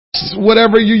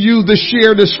whatever you use to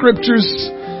share the scriptures,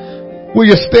 will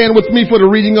you stand with me for the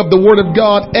reading of the Word of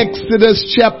God? Exodus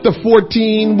chapter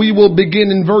 14. We will begin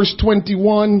in verse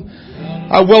 21.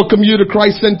 I welcome you to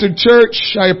Christ Centered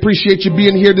Church. I appreciate you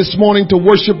being here this morning to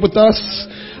worship with us.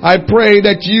 I pray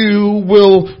that you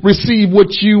will receive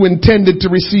what you intended to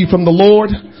receive from the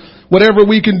Lord. Whatever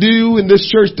we can do in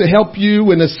this church to help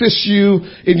you and assist you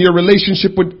in your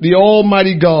relationship with the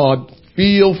Almighty God,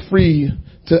 feel free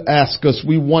to ask us.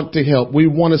 We want to help. We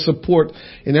want to support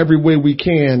in every way we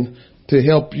can to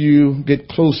help you get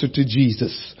closer to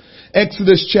Jesus.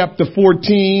 Exodus chapter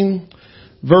 14,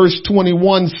 verse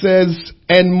 21 says,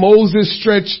 "And Moses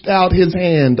stretched out his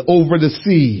hand over the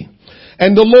sea.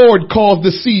 And the Lord caused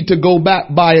the sea to go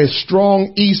back by a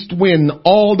strong east wind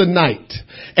all the night,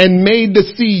 and made the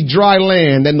sea dry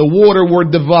land, and the water were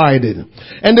divided.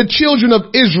 And the children of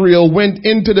Israel went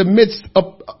into the midst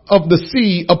of the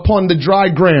sea upon the dry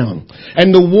ground,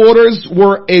 and the waters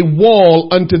were a wall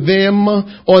unto them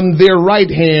on their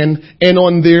right hand and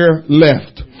on their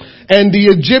left. And the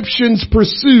Egyptians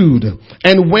pursued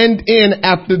and went in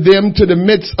after them to the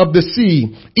midst of the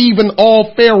sea, even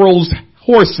all Pharaoh's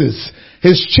horses,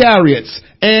 his chariots,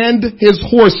 and his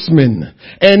horsemen.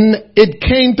 And it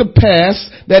came to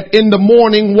pass that in the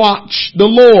morning watch, the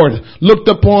Lord looked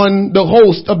upon the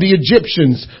host of the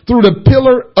Egyptians through the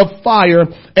pillar of fire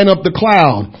and of the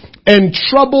cloud, and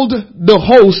troubled the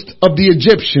host of the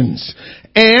Egyptians,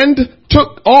 and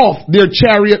took off their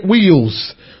chariot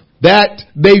wheels, that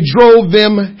they drove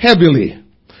them heavily.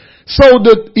 So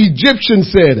the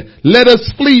Egyptians said, Let us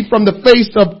flee from the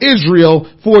face of Israel,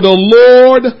 for the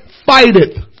Lord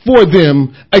fighteth for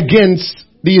them against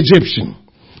the Egyptian.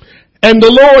 And the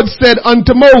Lord said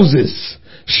unto Moses,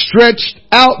 Stretch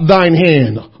out thine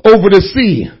hand over the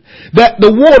sea, that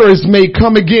the waters may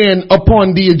come again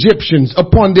upon the Egyptians,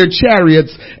 upon their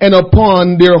chariots, and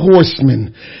upon their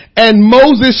horsemen. And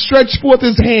Moses stretched forth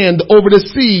his hand over the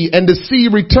sea, and the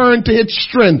sea returned to its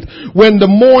strength when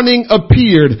the morning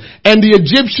appeared, and the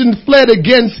Egyptian fled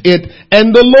against it,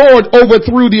 and the Lord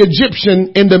overthrew the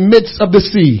Egyptian in the midst of the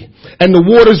sea. And the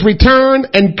waters returned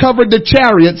and covered the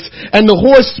chariots and the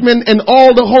horsemen and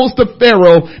all the host of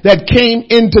Pharaoh that came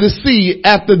into the sea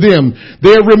after them.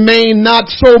 There remained not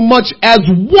so much as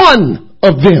one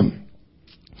of them.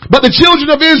 But the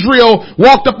children of Israel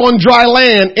walked upon dry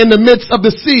land in the midst of the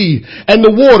sea, and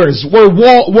the waters were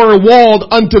walled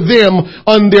unto them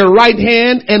on their right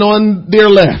hand and on their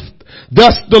left.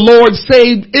 Thus the Lord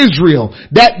saved Israel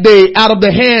that day out of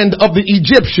the hand of the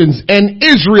Egyptians, and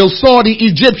Israel saw the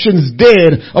Egyptians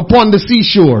dead upon the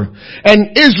seashore.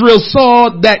 And Israel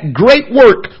saw that great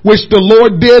work which the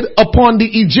Lord did upon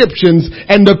the Egyptians,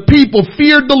 and the people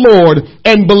feared the Lord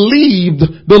and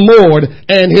believed the Lord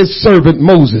and his servant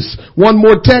Moses. One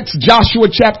more text,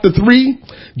 Joshua chapter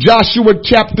 3. Joshua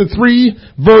chapter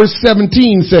 3 verse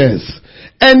 17 says,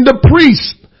 And the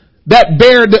priest that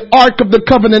bare the ark of the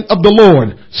covenant of the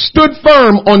Lord stood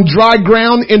firm on dry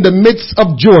ground in the midst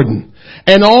of Jordan.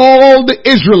 And all the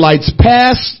Israelites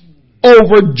passed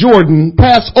over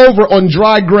on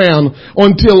dry ground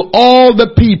until all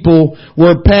the people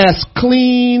were passed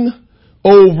clean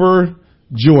over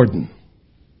Jordan.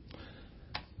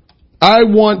 I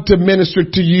want to minister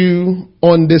to you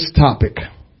on this topic,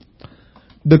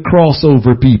 the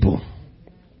crossover people.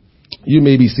 You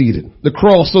may be seated. The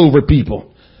crossover people.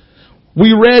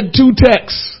 We read two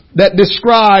texts that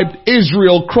described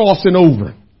Israel crossing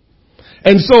over.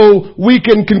 And so we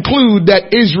can conclude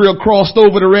that Israel crossed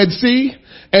over the Red Sea,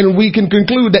 and we can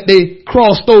conclude that they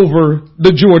crossed over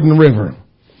the Jordan River.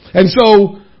 And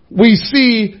so we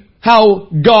see how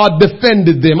God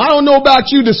defended them. I don't know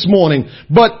about you this morning,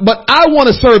 but I want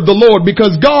to serve the Lord,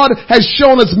 because God has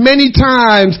shown us many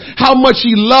times how much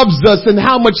he loves us and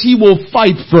how much he will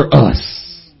fight for us.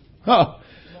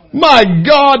 My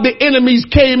God, the enemies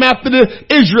came after the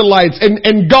Israelites,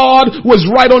 and God was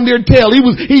right on their tail. He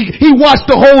watched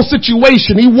the whole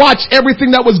situation. He watched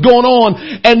everything that was going on,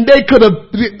 and they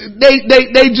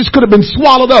just could have been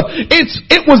swallowed up.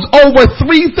 It was over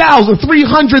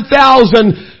 300,000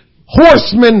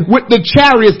 horsemen with the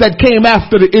chariots that came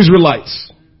after the Israelites.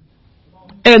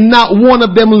 And not one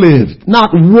of them lived.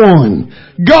 Not one.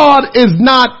 God is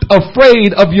not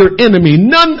afraid of your enemy.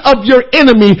 None of your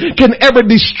enemy can ever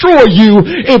destroy you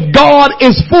if God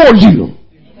is for you.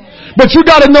 But you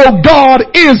gotta know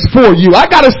God is for you. I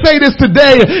gotta say this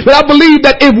today, that I believe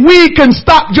that if we can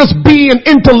stop just being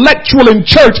intellectual in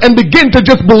church and begin to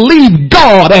just believe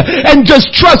God and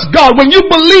just trust God. When you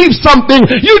believe something,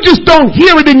 you just don't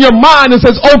hear it in your mind and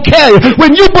says, okay.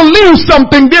 When you believe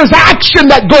something, there's action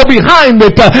that go behind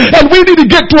it. And we need to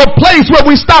get to a place where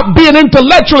we stop being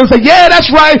intellectual and say, yeah,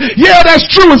 that's right. Yeah, that's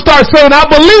true. And start saying, I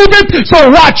believe it. So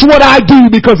watch what I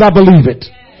do because I believe it.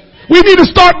 We need to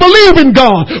start believing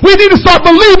God. We need to start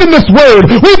believing this word.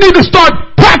 We need to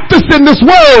start practicing this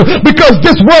word because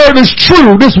this word is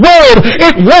true. This word,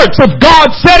 it works. If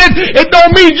God said it, it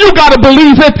don't mean you gotta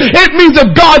believe it. It means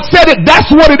if God said it, that's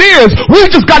what it is. We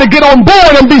just gotta get on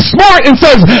board and be smart and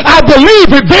says, I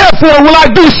believe it, therefore will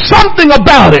I do something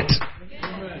about it.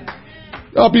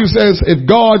 People says, if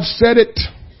God said it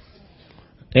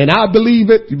and I believe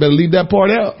it, you better leave that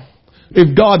part out.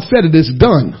 If God said it, it's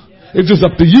done. It's just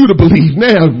up to you to believe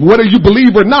now. Whether you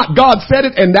believe or not, God said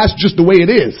it and that's just the way it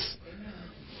is.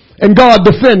 And God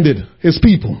defended his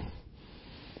people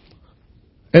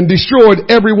and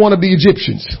destroyed every one of the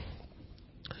Egyptians.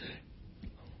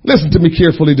 Listen to me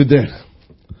carefully today.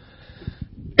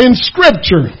 In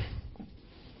scripture,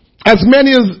 as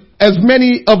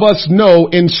many of us know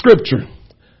in scripture,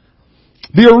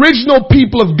 the original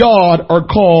people of God are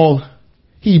called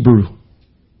Hebrew.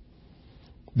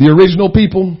 The original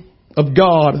people of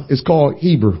God is called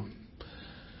Hebrew.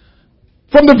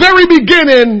 From the very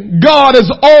beginning, God has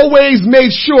always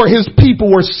made sure his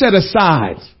people were set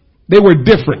aside. They were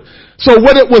different. So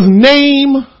whether it was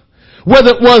name,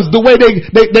 whether it was the way they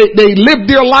lived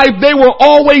their life, they were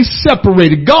always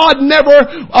separated. God never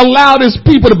allowed his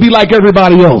people to be like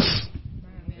everybody else.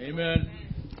 Amen.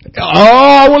 Oh,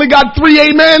 I only got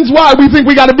 3 amens. Why? We think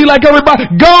we got to be like everybody.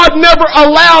 God never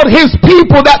allowed his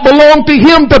people that belong to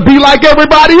him to be like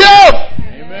everybody else.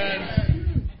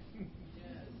 Amen.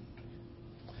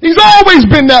 He's always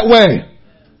been that way.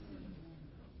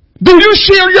 Do you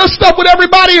share your stuff with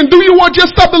everybody and do you want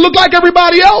your stuff to look like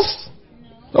everybody else?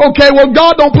 Okay, well,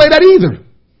 God don't play that either.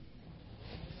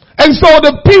 And so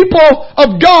the people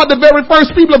of God, the very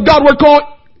first people of God were called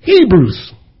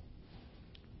Hebrews.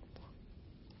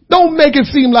 Don't make it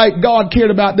seem like God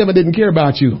cared about them and didn't care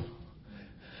about you.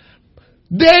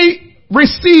 They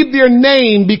received their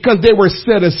name because they were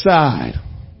set aside.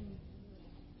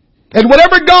 And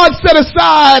whatever God set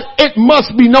aside, it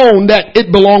must be known that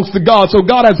it belongs to God. So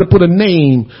God has to put a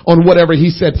name on whatever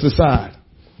he sets aside.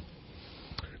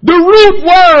 The root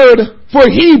word for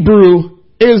Hebrew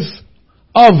is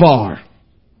avar,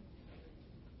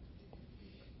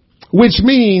 which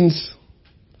means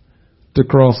to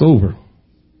cross over.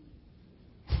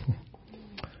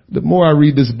 The more I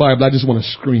read this Bible, I just want to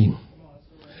scream.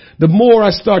 The more I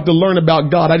start to learn about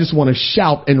God, I just want to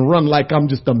shout and run like I'm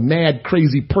just a mad,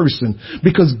 crazy person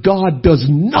because God does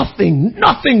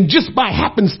nothing just by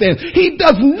happenstance. He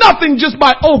does nothing just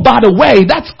by, oh, by the way,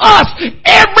 that's us.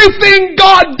 Everything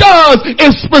God does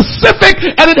is specific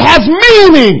and it has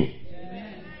meaning.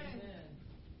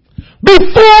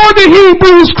 Before the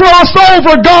Hebrews crossed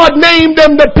over, God named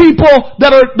them the people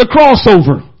that are the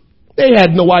crossover. They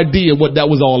had no idea what that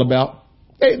was all about.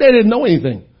 They didn't know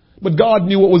anything. But God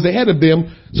knew what was ahead of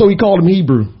them, so he called them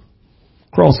Hebrew.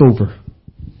 Crossover.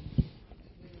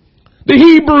 The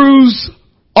Hebrews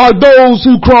are those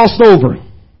who crossed over.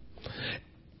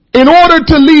 In order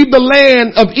to leave the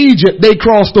land of Egypt, they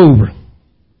crossed over.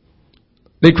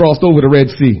 They crossed over the Red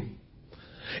Sea.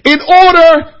 In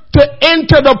order to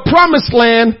enter the promised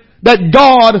land that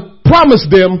God promised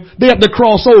them, they had to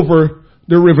cross over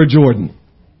the River Jordan.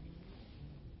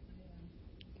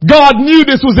 God knew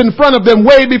this was in front of them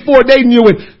way before they knew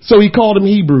it. So he called them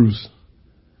Hebrews.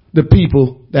 The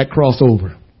people that cross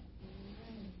over.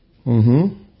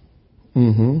 Not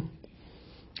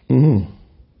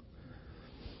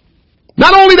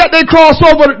only that they crossed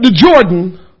over the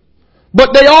Jordan,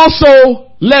 but they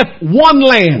also left one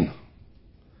land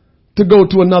to go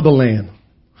to another land.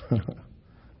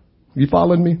 You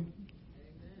following me?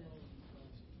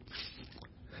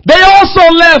 They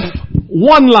also left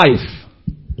one life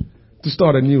to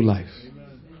start a new life.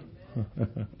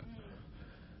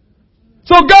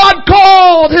 So God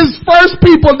called his first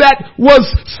people that was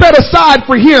set aside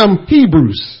for him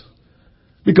Hebrews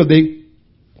because they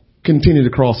continued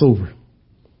to cross over.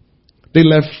 They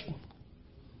left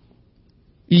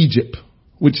Egypt,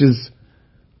 which is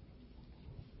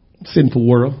a sinful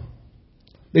world.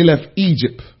 They left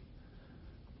Egypt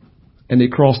and they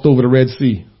crossed over the Red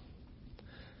Sea.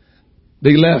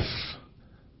 They left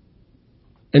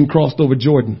and crossed over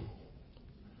Jordan.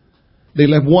 They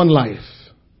left one life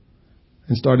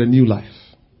and started a new life.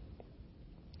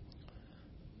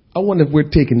 I wonder if we're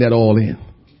taking that all in.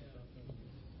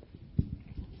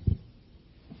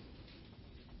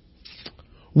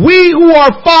 We who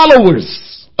are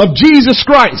followers of Jesus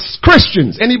Christ,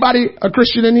 Christians, anybody a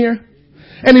Christian in here?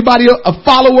 Anybody a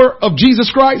follower of Jesus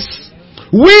Christ?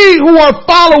 We who are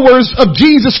followers of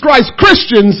Jesus Christ,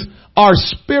 Christians, are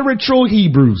spiritual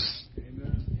Hebrews.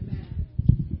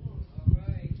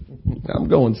 I'm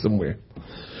going somewhere.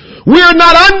 We are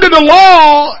not under the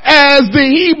law as the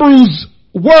Hebrews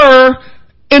were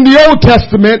in the Old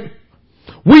Testament.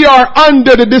 We are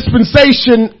under the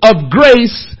dispensation of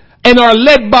grace and are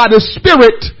led by the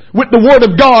Spirit, with the Word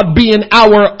of God being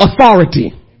our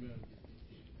authority.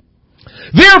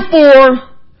 Therefore,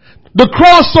 the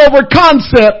crossover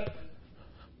concept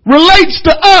relates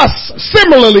to us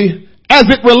similarly as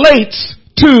it relates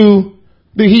to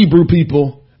the Hebrew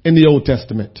people in the Old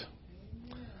Testament.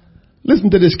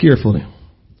 Listen to this carefully.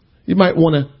 You might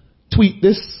want to tweet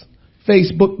this,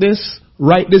 Facebook this,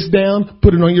 write this down,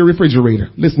 put it on your refrigerator.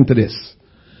 Listen to this.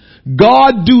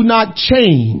 God do not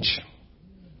change,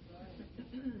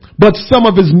 but some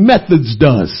of his methods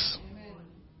does.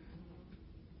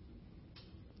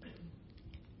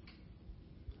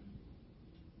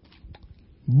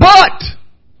 But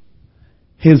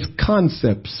his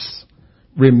concepts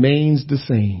remains the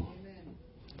same.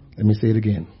 Let me say it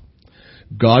again.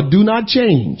 God do not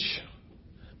change.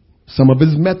 Some of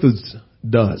his methods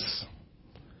does.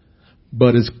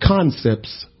 But his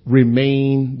concepts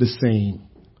remain the same.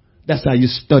 That's how you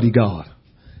study God.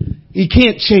 He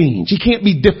can't change. He can't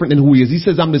be different than who he is. He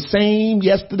says, I'm the same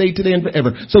yesterday, today, and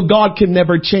forever. So God can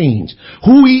never change.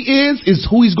 Who he is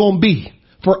who he's going to be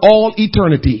for all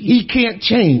eternity. He can't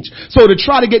change. So to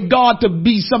try to get God to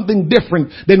be something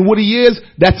different than what he is,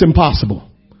 that's impossible.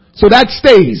 So that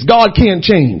stays. God can't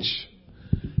change.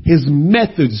 His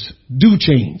methods do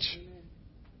change.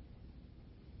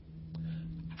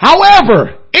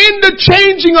 However, in the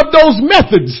changing of those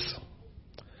methods,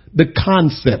 the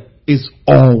concept is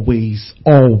always,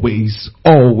 always,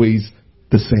 always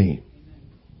the same.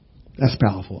 That's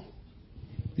powerful.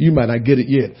 You might not get it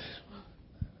yet.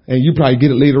 And you probably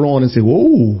get it later on and say,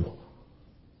 whoa,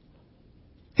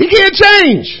 he can't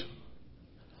change.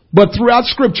 But throughout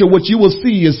scripture, what you will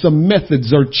see is some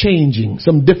methods are changing.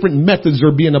 Some different methods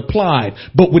are being applied,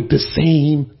 but with the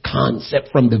same concept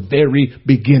from the very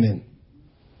beginning.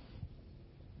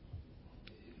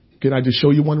 Can I just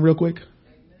show you one real quick?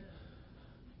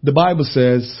 The Bible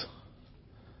says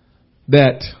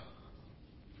that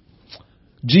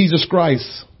Jesus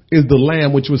Christ is the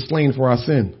Lamb which was slain for our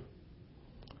sin.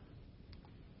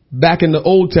 Back in the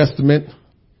Old Testament,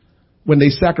 when they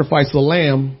sacrificed a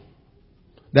lamb,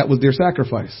 that was their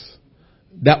sacrifice.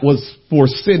 That was for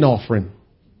sin offering.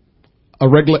 A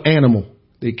regular animal.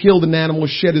 They killed an animal,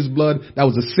 shed his blood. That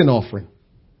was a sin offering.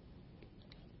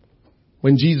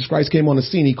 When Jesus Christ came on the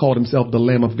scene, he called himself the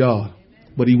Lamb of God.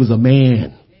 But he was a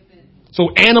man.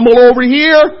 So animal over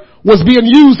here was being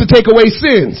used to take away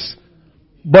sins.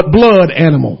 But blood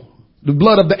animal. The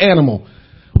blood of the animal.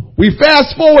 We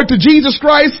fast forward to Jesus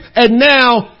Christ, and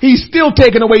now he's still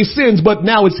taking away sins, but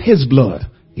now it's his blood.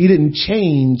 He didn't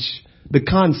change the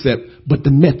concept, but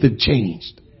the method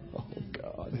changed. Oh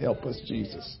God, help us,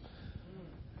 Jesus.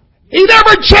 He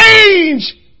never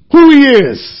changed who he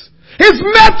is. His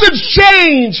methods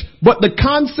change, but the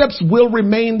concepts will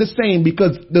remain the same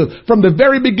because from the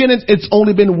very beginning, it's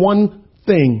only been one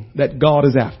thing that God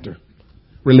is after.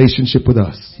 Relationship with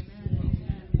us.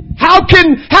 How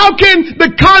can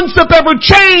the concept ever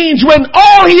change when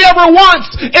all he ever wants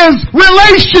is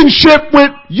relationship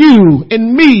with you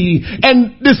and me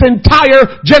and this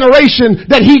entire generation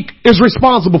that he is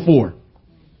responsible for?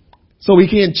 So he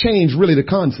can't change really the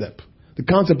concept. The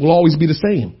concept will always be the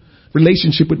same.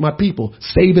 Relationship with my people,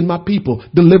 saving my people,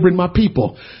 delivering my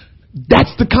people.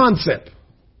 That's the concept.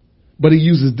 But he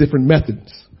uses different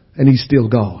methods and he's still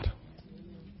God.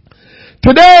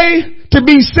 Today, to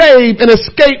be saved and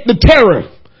escape the terror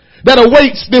that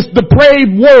awaits this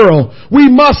depraved world, we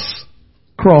must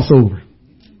cross over.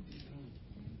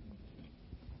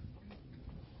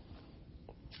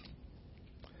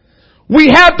 We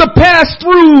have to pass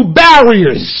through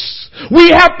barriers.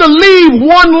 We have to leave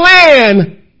one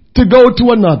land to go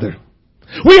to another.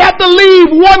 We have to leave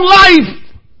one life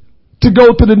to go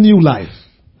to the new life.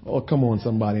 Oh, come on,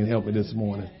 somebody, and help me this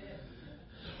morning.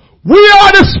 We are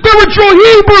the spiritual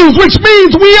Hebrews, which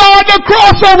means we are the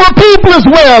crossover people as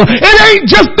well. It ain't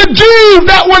just the Jews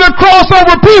that were the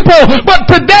crossover people, but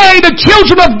today the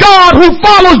children of God who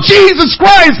follow Jesus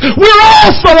Christ, we're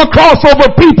also a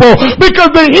crossover people because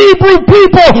the Hebrew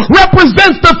people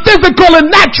represents the physical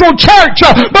and natural church,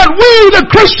 but we, the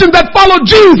Christians that follow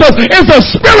Jesus, is a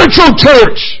spiritual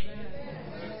church.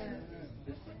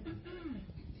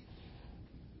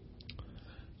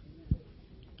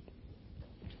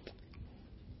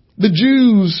 The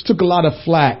Jews took a lot of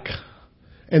flack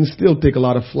and still take a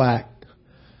lot of flack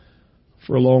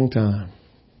for a long time.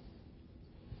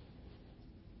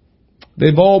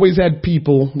 They've always had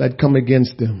people that come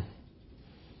against them.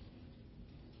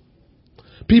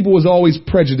 People was always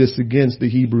prejudiced against the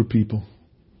Hebrew people.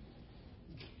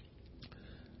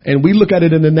 And we look at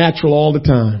it in the natural all the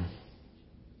time.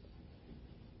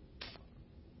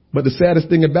 But the saddest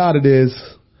thing about it is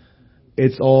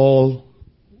it's all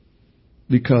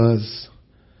because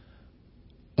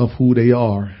of who they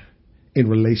are in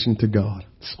relation to God.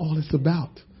 That's all it's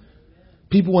about.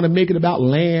 People want to make it about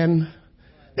land.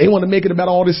 They want to make it about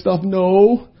all this stuff.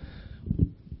 No.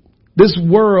 This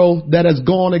world that has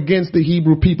gone against the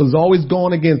Hebrew people has always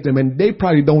gone against them, and they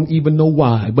probably don't even know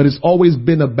why, but it's always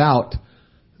been about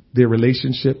their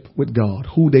relationship with God,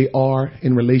 who they are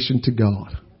in relation to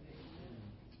God.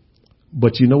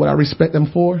 But you know what I respect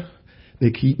them for?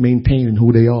 They keep maintaining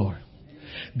who they are.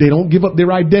 They don't give up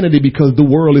their identity because the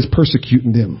world is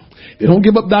persecuting them. They don't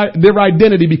give up their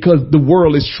identity because the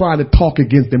world is trying to talk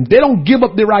against them. They don't give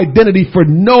up their identity for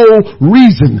no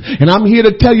reason. And I'm here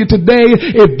to tell you today,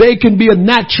 if they can be a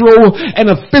natural and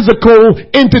a physical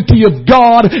entity of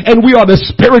God and we are the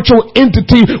spiritual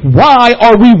entity, why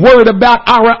are we worried about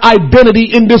our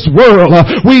identity in this world?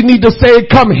 We need to say,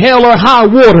 come hell or high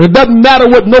water. It doesn't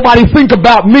matter what nobody think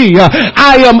about me.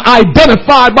 I am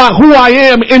identified by who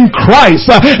I am in Christ.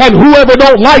 And whoever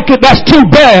don't like it, that's too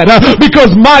bad.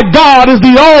 Because my God is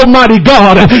the Almighty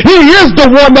God. He is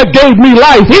the one that gave me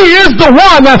life. He is the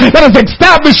one that has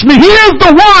established me. He is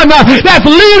the one that's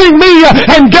leading me.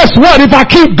 And guess what? If I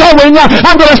keep going,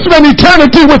 I'm going to spend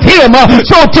eternity with Him.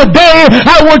 So today,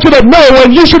 I want you to know,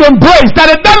 and you should embrace, that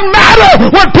it doesn't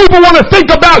matter what people want to think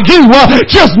about you.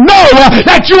 Just know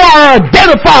that you are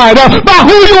identified by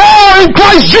who you are in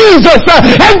Christ Jesus.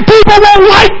 And people won't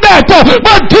like that.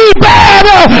 But too bad.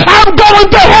 I'm going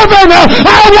to heaven.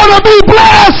 I want to be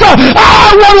blessed.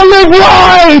 I want to live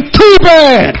right. Too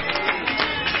bad.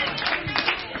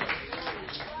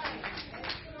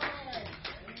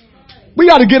 We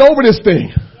got to get over this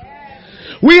thing.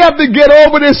 We have to get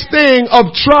over this thing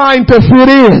of trying to fit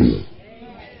in.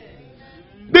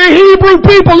 The Hebrew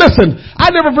people, listen, I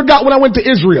never forgot when I went to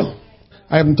Israel.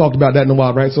 I haven't talked about that in a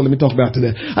while, right? So let me talk about it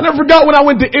today. I never forgot when I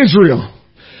went to Israel.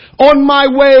 On my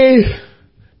way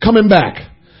coming back,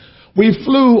 we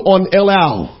flew on El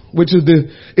Al, which is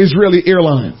the Israeli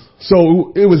airline.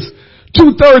 So it was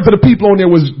 2/3 of the people on there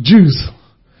was Jews.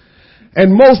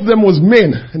 And most of them was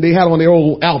men, and they had on their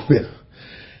old outfit.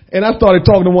 And I started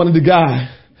talking to one of the guys.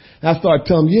 I started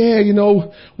telling him, yeah, you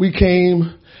know, we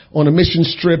came on a mission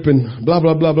trip and blah,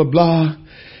 blah, blah, blah, blah.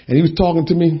 And he was talking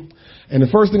to me. And the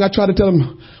first thing I tried to tell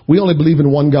him, we only believe in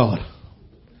one God.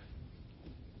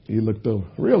 He looked over.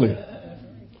 Really?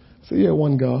 I said, yeah,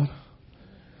 one God.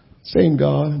 Same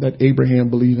God that Abraham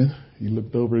believed in. He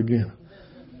looked over again.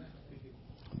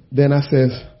 Then I said,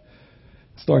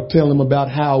 start telling him about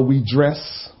how we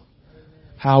dress,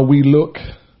 how we look.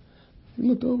 He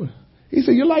looked over. He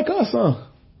said, you're like us, huh?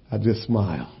 I just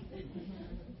smiled.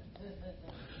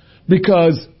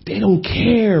 Because they don't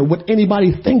care what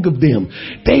anybody think of them.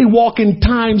 They walk in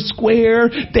Times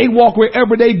Square. They walk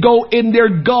wherever they go in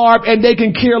their garb, and they can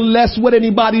care less what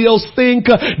anybody else think.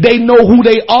 They know who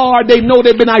they are. They know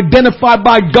they've been identified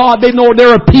by God. They know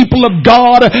they're a people of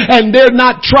God, and they're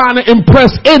not trying to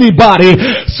impress anybody.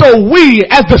 So we,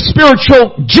 as the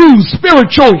spiritual Jews,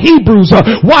 spiritual Hebrews,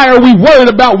 why are we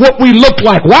worried about what we look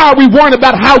like? Why are we worried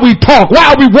about how we talk?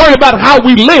 Why are we worried about how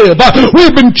we live?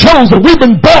 We've been chosen. We've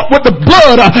been bought with the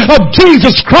blood of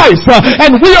Jesus Christ,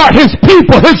 and we are His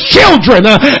people, His children,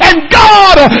 and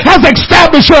God has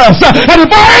established us. And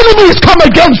if our enemies come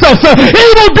against us, He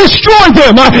will destroy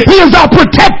them. He is our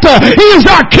protector. He is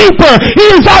our keeper. He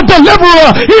is our deliverer.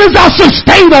 He is our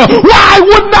sustainer. Why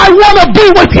wouldn't I want to be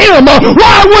with Him?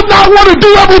 Why wouldn't I want to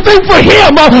do everything for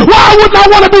Him? Why wouldn't I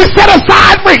want to be set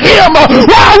aside for Him?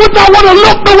 Why wouldn't I want to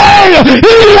look the way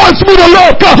He wants me to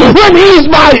look when He's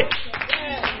my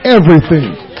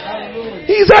everything?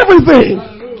 He's everything.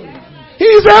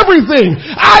 He's everything.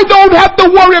 I don't have to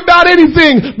worry about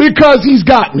anything because He's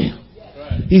got me.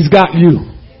 He's got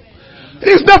you.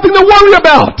 There's nothing to worry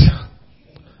about.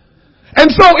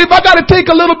 And so if I got to take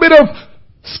a little bit of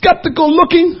skeptical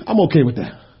looking, I'm okay with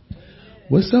that.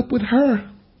 What's up with her?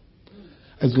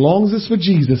 As long as it's for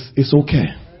Jesus, it's okay.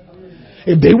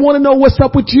 If they want to know what's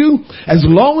up with you, as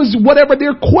long as whatever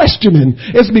they're questioning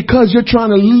is because you're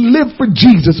trying to live for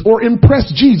Jesus or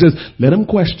impress Jesus, let them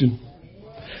question.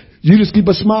 You just keep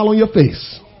a smile on your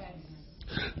face.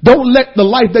 Don't let the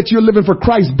life that you're living for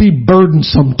Christ be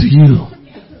burdensome to you.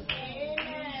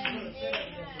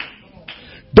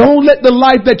 Don't let the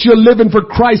life that you're living for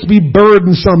Christ be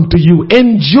burdensome to you.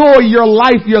 Enjoy your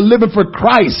life you're living for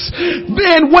Christ.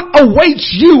 Man, what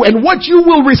awaits you and what you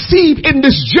will receive in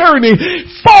this journey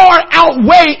far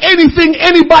outweigh anything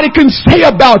anybody can say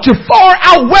about you. Far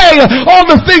outweigh all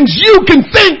the things you can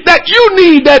think that you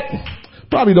need that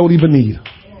probably don't even need.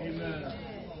 Amen.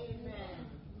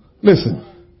 Listen,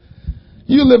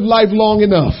 you live life long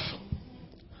enough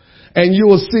and you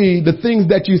will see the things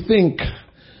that you think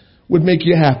would make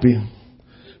you happy.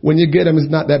 When you get them,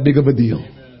 it's not that big of a deal.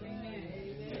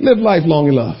 Amen. Live life long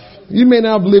enough. You may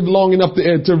not have lived long enough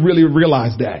to really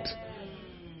realize that.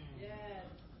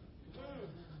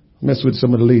 Mess with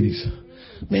some of the ladies.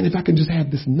 Man, if I can just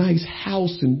have this nice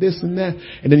house and this and that.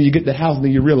 And then you get the house and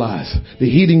then you realize the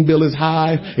heating bill is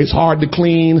high. It's hard to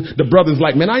clean. The brother's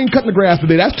like, man, I ain't cutting the grass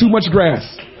today. That's too much grass.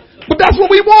 But that's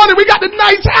what we wanted. We got the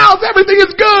nice house. Everything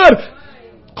is good.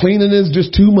 Cleaning is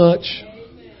just too much.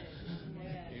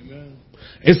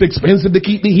 It's expensive to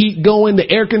keep the heat going, the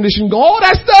air conditioning going, all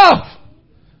that stuff.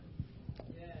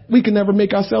 We can never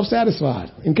make ourselves satisfied.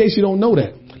 In case you don't know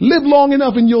that. Live long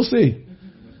enough and you'll see.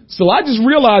 So I just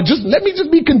realized, let me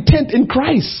just be content in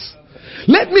Christ.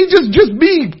 Let me just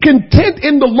be content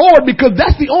in the Lord, because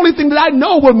that's the only thing that I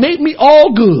know will make me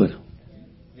all good.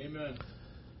 Amen.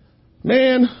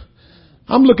 Man,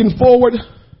 I'm looking forward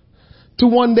to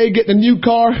one day getting a new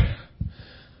car.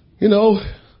 You know,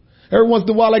 every once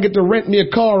in a while I get to rent me a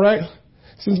car, right?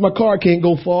 Since my car can't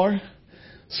go far.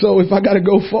 So if I got to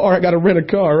go far, I got to rent a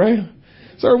car, right?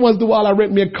 So every once in a while I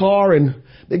rent me a car, and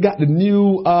they got the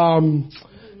new,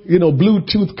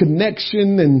 Bluetooth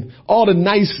connection and all the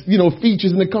nice,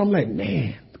 features in the car. I'm like,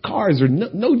 man, cars are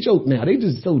no joke now. They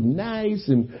just so nice.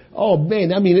 And oh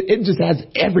man, I mean, it just has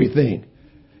everything.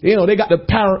 They got the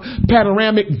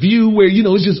panoramic view where,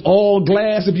 it's just all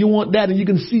glass if you want that, and you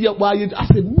can see up while I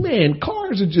said, man,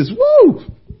 cars are just woo.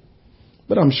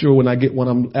 But I'm sure when I get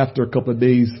one, after a couple of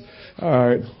days, all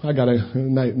right, I got a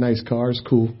nice car. It's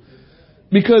cool.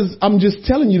 Because I'm just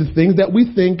telling you the things that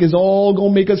we think is all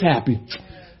going to make us happy.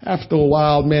 After a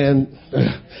while, man.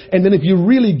 And then if you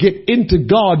really get into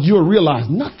God, you'll realize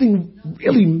nothing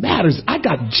really matters. I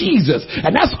got Jesus.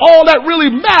 And that's all that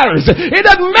really matters. It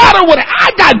doesn't matter what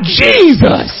I got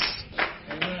Jesus.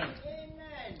 Amen.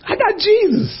 I got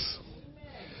Jesus.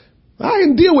 I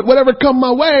can deal with whatever come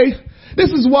my way.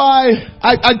 This is why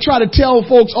I try to tell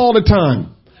folks all the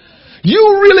time.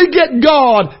 You really get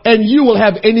God and you will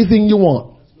have anything you want.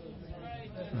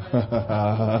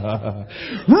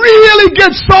 Really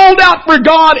get sold out for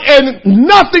God and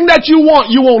nothing that you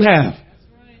want, you won't have.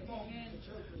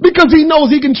 Because he knows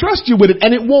he can trust you with it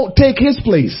and it won't take his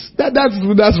place. That's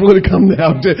what it comes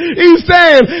down to. He's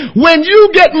saying, when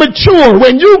you get mature,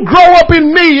 when you grow up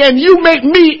in me and you make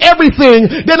me everything,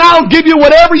 then I'll give you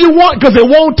whatever you want because it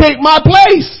won't take my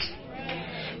place.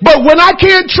 But when I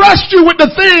can't trust you with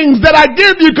the things that I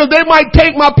give you because they might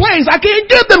take my place, I can't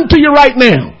give them to you right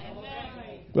now.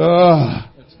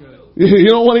 You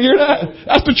don't want to hear that?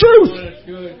 That's the truth.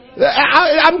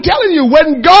 I'm telling you,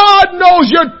 when God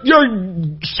knows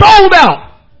you're sold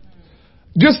out,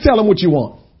 just tell him what you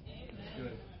want.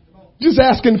 Just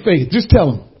ask in faith. Just tell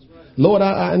him, Lord,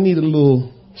 I need a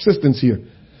little assistance here.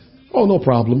 Oh, no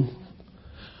problem.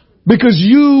 Because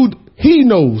he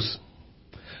knows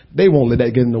they won't let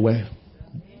that get in the way.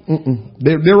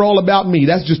 They're all about me.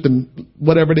 That's just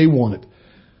whatever they wanted.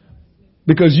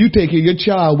 Because you take care of your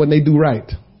child when they do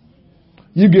right.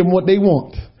 You give them what they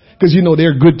want. Because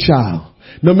they're a good child.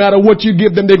 No matter what you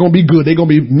give them, they're going to be good. They're going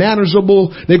to be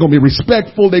manageable. They're going to be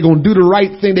respectful. They're going to do the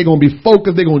right thing. They're going to be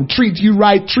focused. They're going to treat you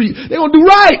right. They're going to do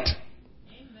right.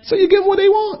 So you give them what they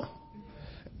want.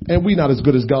 And we're not as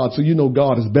good as God. So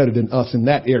God is better than us in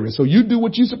that area. So you do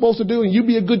what you're supposed to do and you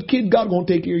be a good kid. God going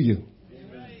to take care of you.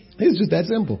 It's just that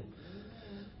simple.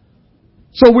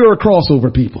 So we're a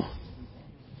crossover people.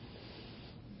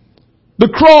 The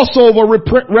crossover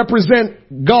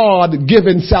represent God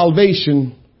giving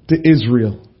salvation to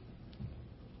Israel.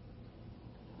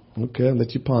 Okay, I'll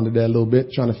let you ponder that a little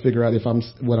bit, trying to figure out if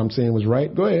what I'm saying was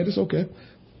right. Go ahead, it's okay.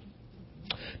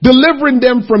 Delivering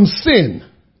them from sin,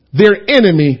 their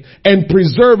enemy, and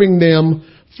preserving them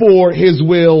for his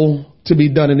will to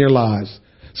be done in their lives.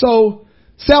 So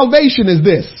salvation is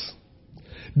this.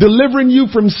 Delivering you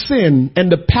from sin and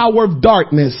the power of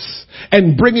darkness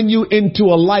and bringing you into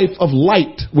a life of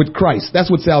light with Christ.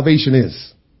 That's what salvation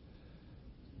is.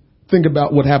 Think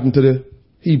about what happened to the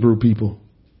Hebrew people.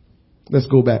 Let's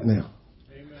go back now.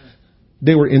 Amen.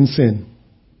 They were in sin.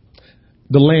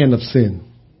 The land of sin.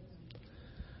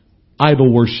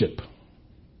 Idol worship.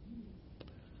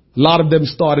 A lot of them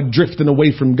started drifting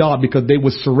away from God because they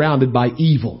were surrounded by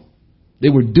evil. They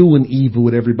were doing evil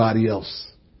with everybody else.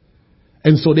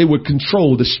 And so they were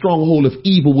controlled. The stronghold of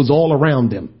evil was all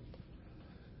around them.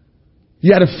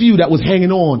 You had a few that was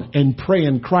hanging on and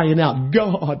praying, crying out,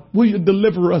 God, will you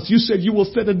deliver us? You said you will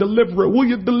send a deliverer. Will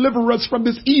you deliver us from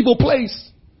this evil place?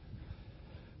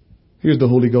 Here's the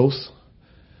Holy Ghost.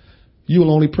 You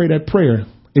will only pray that prayer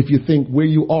if you think where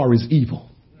you are is evil.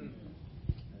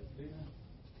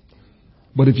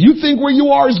 But if you think where you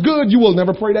are is good, you will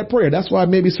never pray that prayer. That's why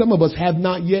maybe some of us have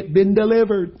not yet been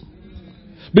delivered.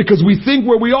 Because we think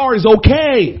where we are is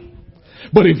okay.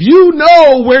 But if you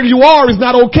know where you are is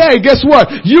not okay, guess what?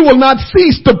 You will not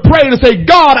cease to pray to say,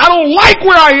 God, I don't like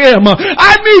where I am.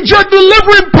 I need your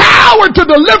delivering power to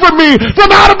deliver me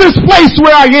from out of this place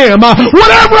where I am.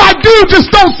 Whatever I do just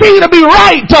don't seem to be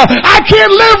right. I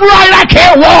can't live right. I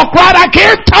can't walk right. I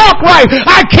can't talk right.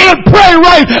 I can't pray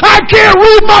right. I can't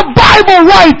read my Bible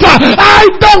right.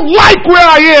 I don't like where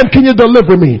I am. Can you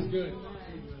deliver me?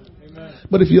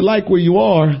 But if you like where you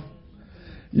are,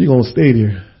 you're going to stay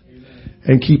there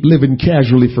and keep living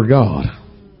casually for God.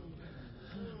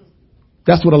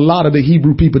 That's what a lot of the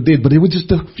Hebrew people did, but there were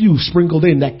just a few sprinkled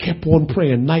in that kept on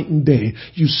praying night and day.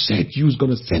 You said you was going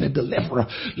to send a deliverer.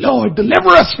 Lord, deliver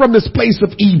us from this place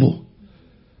of evil.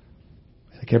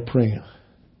 They kept praying.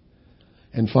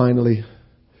 And finally,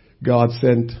 God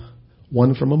sent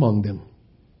one from among them.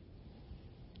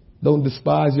 Don't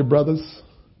despise your brothers.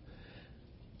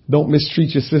 Don't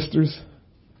mistreat your sisters,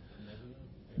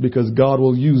 because God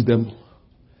will use them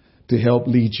to help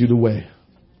lead you the way.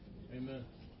 Amen.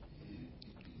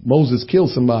 Moses killed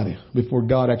somebody before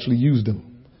God actually used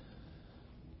him.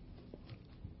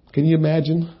 Can you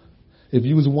imagine if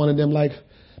you was one of them like,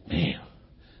 man,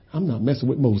 I'm not messing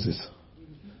with Moses.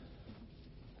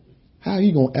 How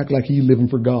he going to act like he living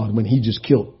for God when he just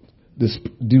killed this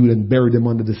dude and buried him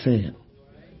under the sand?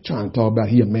 Trying to talk about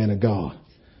he a man of God.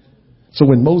 So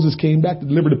when Moses came back to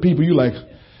deliver the people, you're like,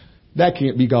 that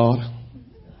can't be God.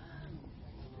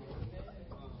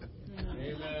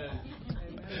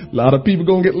 A lot of people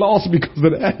going to get lost because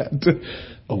of that.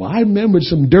 Oh, I remembered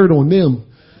some dirt on them.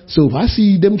 So if I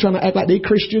see them trying to act like they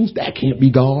Christians, that can't be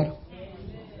God.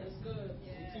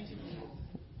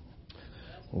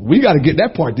 We got to get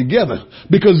that part together,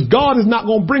 because God is not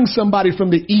going to bring somebody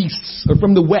from the east or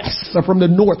from the west or from the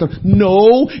north.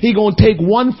 No, He's going to take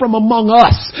one from among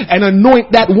us and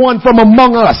anoint that one from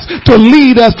among us to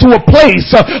lead us to a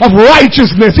place of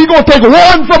righteousness. He's going to take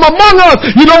one from among us.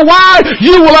 You know why?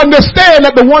 You will understand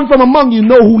that the one from among you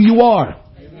know who you are.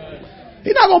 Amen.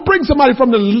 He's not going to bring somebody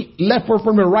from the left or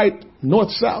from the right,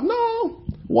 north, south. No,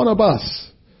 one of us.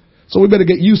 So we better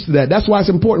get used to that. That's why it's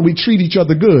important we treat each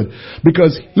other good.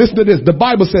 Because listen to this. The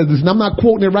Bible says this, and I'm not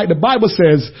quoting it right. The Bible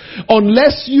says,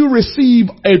 unless you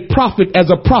receive a prophet as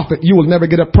a prophet, you will never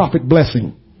get a prophet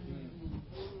blessing.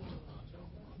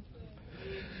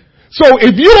 So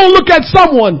if you don't look at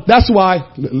someone, that's why,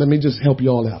 let me just help you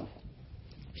all out.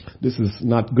 This is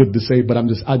not good to say, but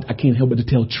I can't help but to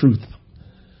tell truth.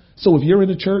 So if you're in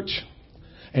a church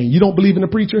and you don't believe in the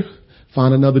preacher,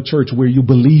 find another church where you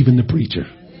believe in the preacher.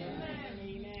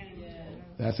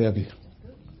 That's heavy.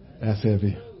 That's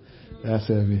heavy. That's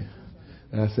heavy.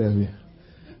 That's heavy.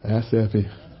 That's heavy.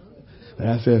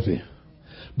 That's heavy.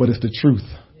 But it's the truth.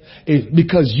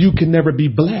 Because you can never be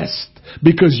blessed.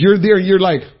 Because you're there, you're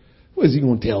like, what is he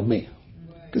going to tell me?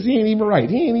 Because he ain't even right.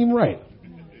 He ain't even right.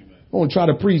 I want to try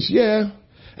to preach. Yeah.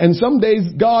 And some days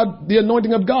God, the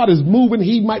anointing of God is moving.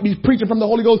 He might be preaching from the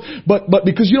Holy Ghost. But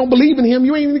because you don't believe in him,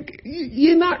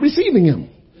 you're not receiving him.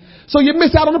 So you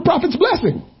miss out on the prophet's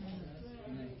blessing.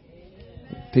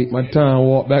 Take my time,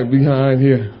 walk back behind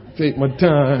here. Take my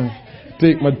time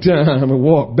and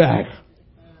walk back.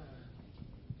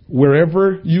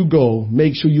 Wherever you go,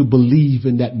 make sure you believe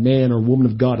in that man or woman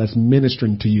of God that's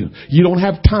ministering to you. You don't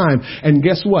have time. And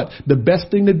guess what? The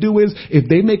best thing to do is if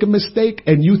they make a mistake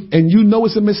and you know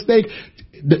it's a mistake,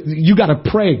 you got to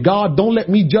pray. God, don't let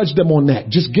me judge them on that.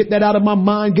 Just get that out of my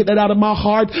mind. Get that out of my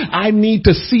heart. I need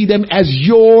to see them as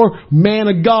your man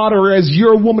of God or as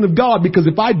your woman of God, because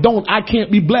if I don't, I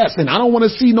can't be blessed. And I don't want to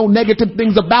see no negative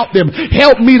things about them.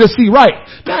 Help me to see right.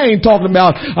 Now, I ain't talking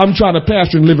about I'm trying to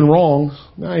pastor and living wrong.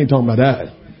 I ain't talking about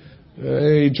that.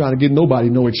 I ain't trying to give nobody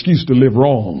no excuse to live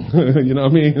wrong. You know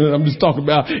what I mean? I'm just talking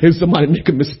about if somebody make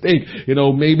a mistake,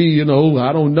 maybe,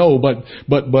 I don't know. But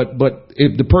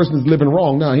if the person is living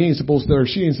wrong, now he ain't supposed to, or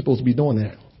she ain't supposed to be doing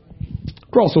that.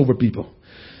 Crossover people.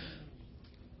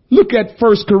 Look at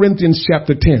 1 Corinthians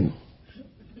chapter 10.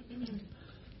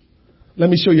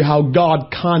 Let me show you how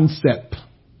God concept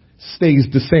stays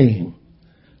the same,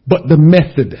 but the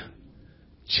method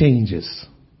changes.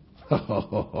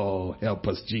 Oh, help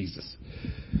us, Jesus.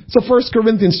 So 1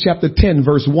 Corinthians chapter 10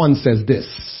 verse 1 says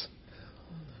this.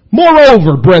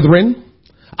 Moreover, brethren,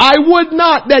 I would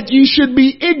not that ye should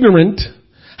be ignorant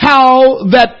how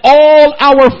that all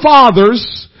our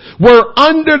fathers were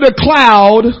under the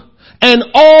cloud and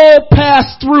all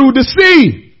passed through the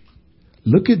sea.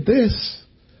 Look at this.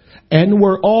 And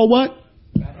were all what?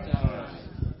 Baptized.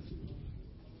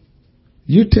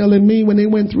 You're telling me when they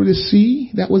went through the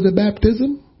sea, that was a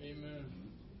baptism?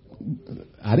 Amen.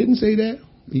 I didn't say that.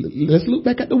 Let's look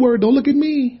back at the word. Don't look at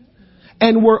me.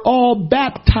 And were all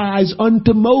baptized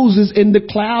unto Moses in the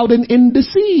cloud and in the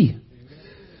sea.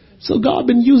 So God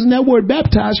been using that word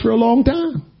baptized for a long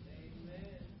time.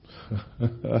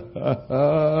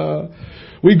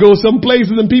 We go some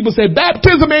places and people say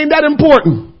baptism ain't that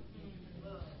important.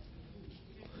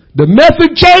 The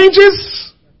method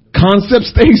changes, concept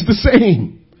stays the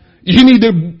same. You need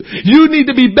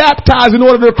to be baptized in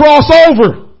order to cross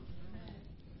over.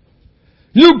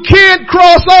 You can't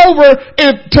cross over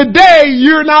if today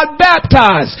you're not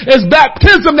baptized. It's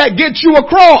baptism that gets you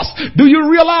across. Do you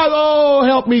realize? Oh,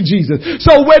 help me, Jesus.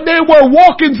 So when they were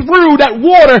walking through that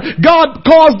water, God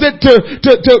caused it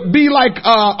to be like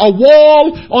a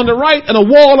wall on the right and a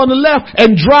wall on the left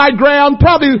and dry ground,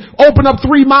 probably open up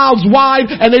 3 miles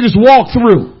wide, and they just walked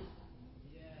through.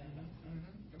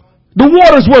 The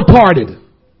waters were parted.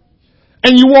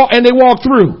 And they walked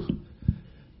through.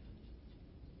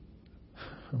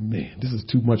 Oh, man, this is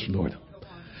too much, Lord.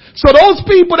 So those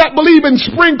people that believe in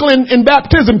sprinkling in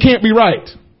baptism can't be right.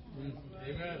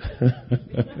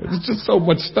 It's just so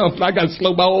much stuff. I got to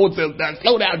slow my own self down.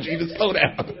 Slow down, Jesus. Slow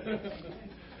down.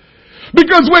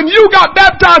 Because when you got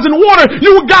baptized in water,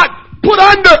 you got put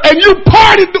under and you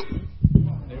parted.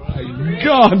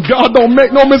 God don't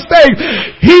make no mistake.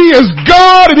 He is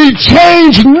God and he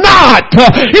changed not.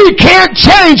 He can't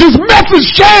change. His methods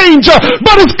change,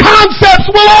 but his concepts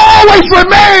will always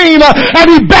remain. And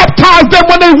he baptized them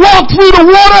when they walked through the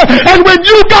water. And when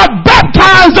you got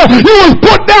baptized, you was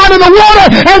put down in the water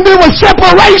and there was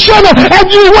separation and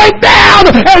you went down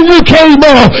and you came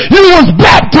up. You was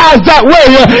baptized that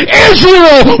way.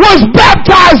 Israel was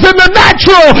baptized in the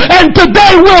natural and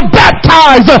today we're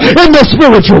baptized in the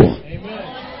spiritual.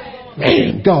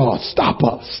 Man, God, stop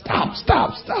us.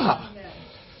 Stop.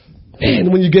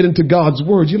 Man, when you get into God's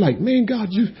word, you're like, man, God,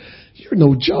 you're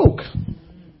no joke.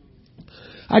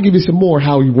 I'll give you some more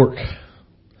how you work.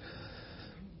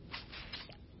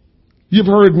 You've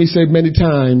heard me say many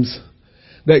times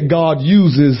that God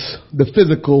uses the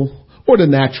physical or the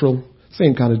natural,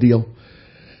 same kind of deal,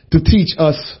 to teach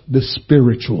us the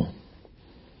spiritual.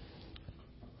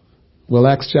 Well,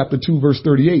 Acts chapter 2 verse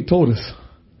 38 told us.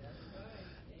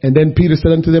 And then Peter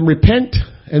said unto them, repent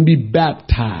and be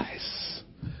baptized.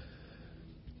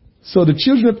 So the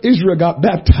children of Israel got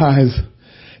baptized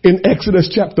in Exodus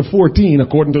chapter 14,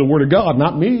 according to the word of God,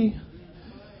 not me.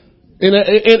 In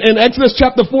Exodus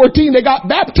chapter 14, they got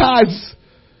baptized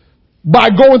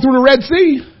by going through the Red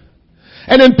Sea.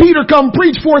 And then Peter come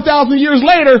preach 4,000 years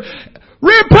later,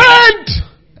 repent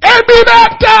and be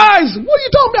baptized. What are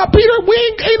you talking about, Peter?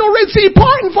 Ain't no Red Sea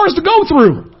parting for us to go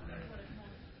through.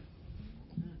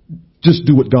 Just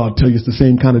do what God tells you. It's the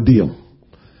same kind of deal.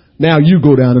 Now you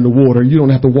go down in the water. You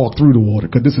don't have to walk through the water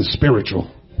because this is spiritual.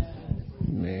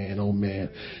 Man, oh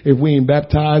man. If we ain't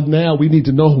baptized now, we need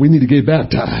to know we need to get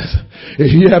baptized.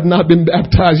 If you have not been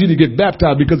baptized, you need to get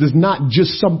baptized because it's not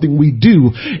just something we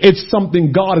do. It's something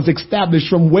God has established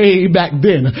from way back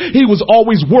then. He was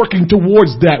always working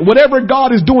towards that. Whatever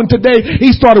God is doing today,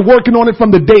 he started working on it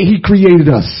from the day he created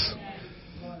us.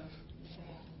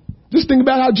 Just think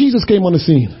about how Jesus came on the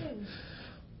scene.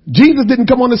 Jesus didn't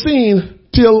come on the scene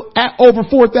till over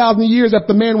 4,000 years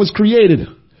after man was created.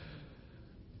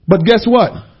 But guess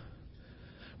what?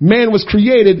 Man was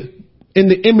created in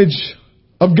the image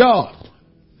of God,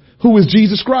 who is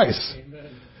Jesus Christ.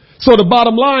 Amen. So the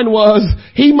bottom line was,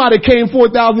 he might have came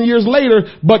 4,000 years later,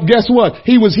 but guess what?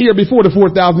 He was here before the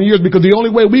 4,000 years because the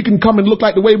only way we can come and look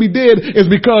like the way we did is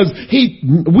because he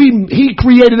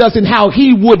created us in how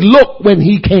he would look when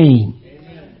he came.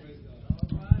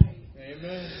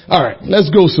 All right, let's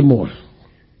go some more.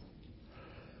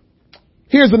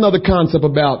 Here's another concept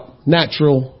about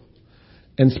natural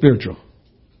and spiritual.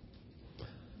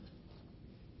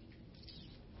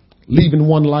 Leaving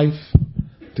one life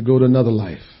to go to another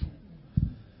life.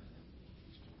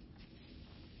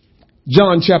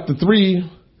 John chapter 3,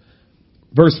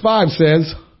 verse 5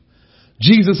 says,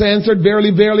 Jesus answered,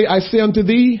 verily, verily, I say unto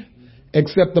thee,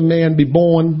 except a man be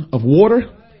born of water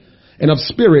and of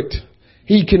spirit,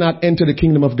 he cannot enter the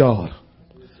kingdom of God.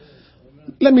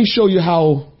 Let me show you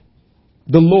how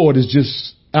the Lord is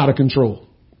just out of control.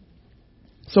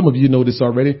 Some of you know this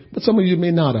already, but some of you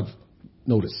may not have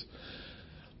noticed.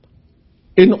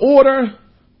 In order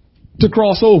to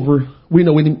cross over, we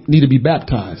know we need to be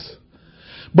baptized.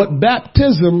 But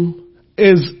baptism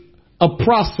is a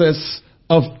process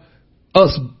of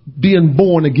us being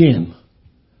born again.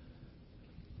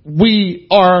 We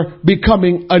are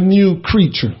becoming a new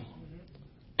creature.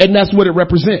 And that's what it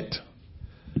represents.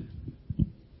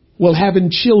 Well, having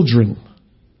children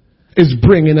is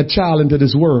bringing a child into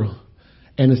this world.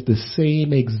 And it's the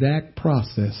same exact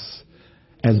process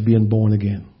as being born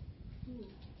again.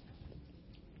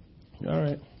 All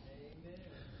right.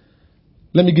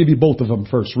 Let me give you both of them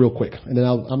first real quick. And then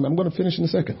I'm going to finish in a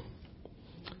second.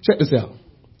 Check this out.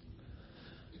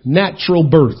 Natural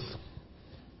birth.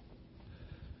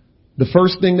 The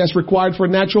first thing that's required for a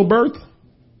natural birth.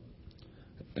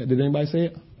 Did anybody say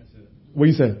it? What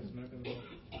you said?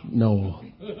 No.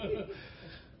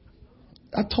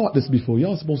 I taught this before.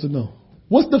 Y'all supposed to know.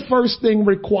 What's the first thing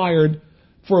required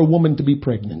for a woman to be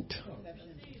pregnant?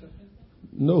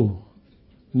 No.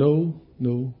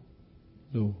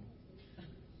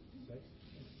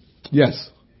 Yes.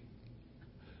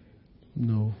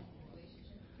 No.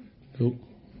 Nope.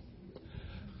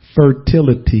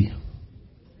 Fertility.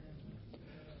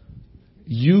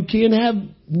 You can have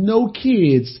no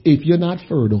kids if you're not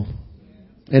fertile.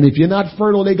 And if you're not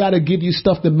fertile, they got to give you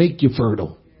stuff to make you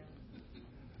fertile.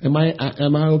 Am I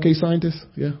okay, scientists?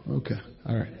 Yeah? Okay.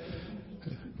 All right.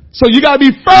 So you got to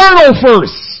be fertile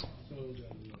first.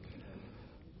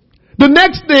 The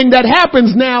next thing that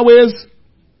happens now is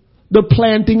the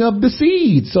planting of the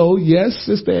seed. So yes,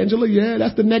 Sister Angela, yeah,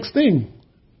 that's the next thing.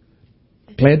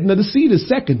 Planting of the seed is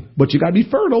second, but you got to be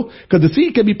fertile because the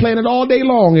seed can be planted all day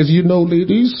long. As you know,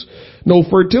 ladies, no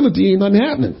fertility, ain't nothing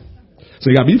happening.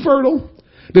 So you got to be fertile.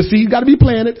 The seed got to be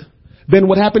planted. Then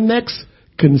what happened next?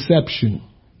 Conception.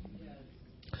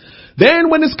 Then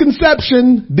when it's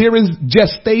conception, there is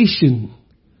gestation.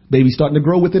 Baby starting to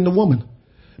grow within the woman.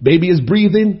 Baby is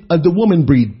breathing as the woman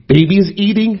breathes. Baby is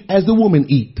eating as the woman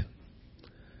eat.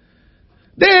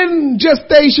 Then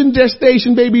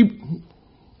gestation, baby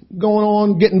going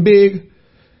on, getting big.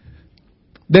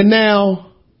 Then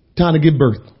now, time to give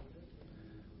birth.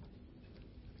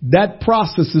 That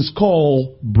process is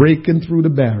called breaking through the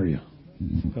barrier.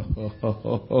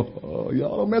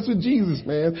 Y'all don't mess with Jesus,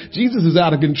 man. Jesus is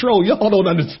out of control. Y'all don't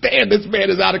understand this man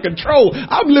is out of control.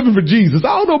 I'm living for Jesus.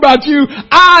 I don't know about you.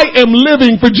 I am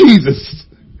living for Jesus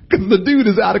because the dude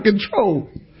is out of control.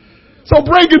 So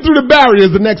breaking through the barrier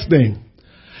is the next thing.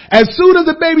 As soon as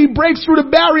the baby breaks through the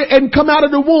barrier and come out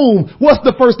of the womb, what's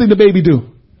the first thing the baby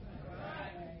do?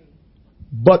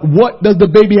 But what does the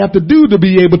baby have to do to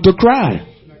be able to cry?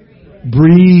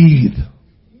 Breathe.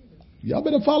 Y'all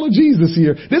better follow Jesus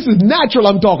here. This is natural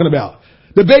I'm talking about.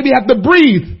 The baby have to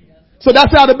breathe. So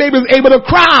that's how the baby is able to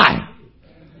cry.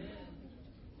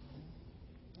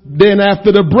 Then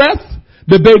after the breath,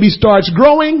 the baby starts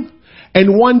growing.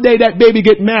 And one day that baby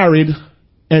get married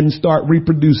and start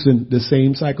reproducing. The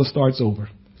same cycle starts over.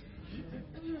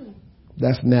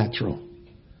 That's natural.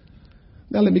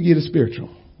 Now let me get it spiritual.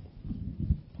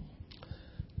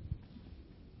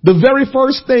 The very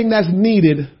first thing that's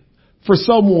needed for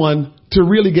someone to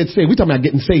really get saved. We're talking about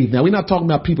getting saved now. We're not talking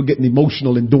about people getting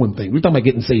emotional and doing things. We're talking about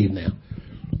getting saved now.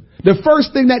 The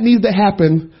first thing that needs to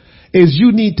happen is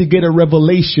you need to get a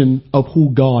revelation of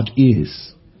who God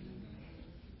is.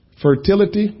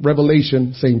 Fertility,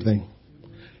 revelation, same thing.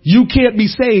 You can't be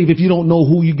saved if you don't know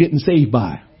who you're getting saved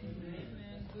by.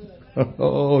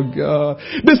 Oh, God.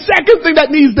 The second thing that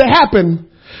needs to happen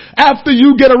after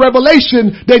you get a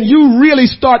revelation, then you really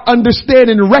start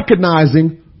understanding and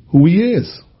recognizing who he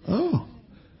is. Oh.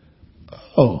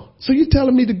 So you're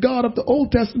telling me the God of the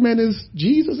Old Testament is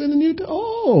Jesus in the New Testament?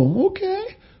 Oh,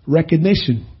 okay.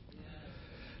 Recognition.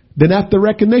 Then after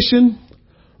recognition,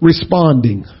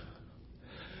 responding.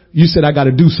 You said, I got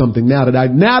to do something. Now that I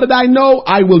know,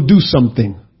 I will do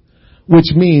something,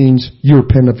 which means you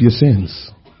repent of your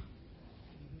sins.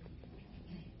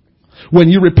 When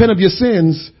you repent of your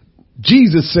sins,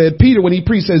 Jesus said, Peter, when he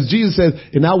preached, says, Jesus says,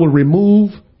 and I will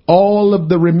remove all of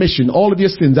the remission, all of your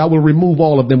sins. I will remove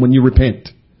all of them when you repent.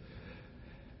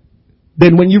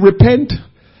 Then when you repent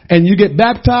and you get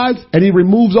baptized and he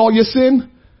removes all your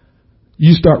sin,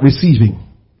 you start receiving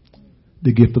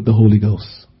the gift of the Holy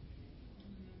Ghost.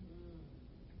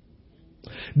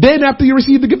 Then after you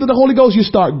receive the gift of the Holy Ghost, you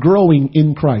start growing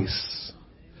in Christ.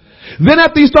 Then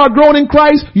after you start growing in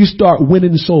Christ, you start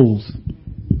winning souls.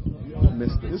 Y'all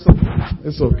missed it. It's okay.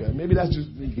 It's okay. Maybe that's just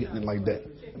me getting it like that.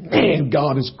 Man,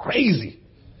 God is crazy.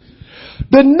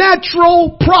 The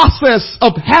natural process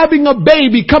of having a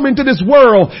baby come into this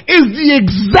world is the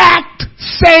exact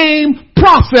same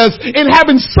process in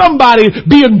having somebody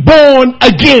being born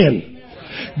again.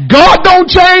 God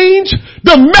don't change.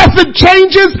 The method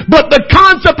changes, but the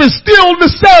concept is still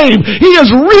the same. He is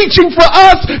reaching for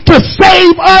us to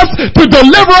save us, to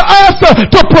deliver us,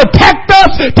 to protect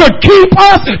us, to keep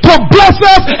us, to bless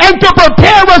us, and to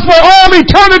prepare us for all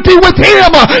eternity with Him.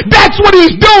 That's what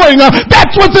He's doing.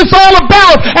 That's what it's all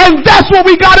about. And that's what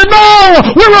we gotta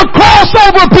know. We're a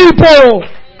crossover people.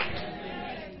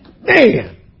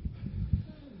 Man.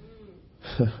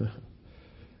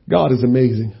 God is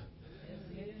amazing.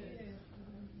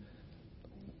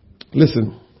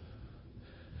 Listen,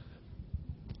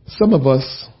 some of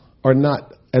us are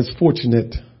not as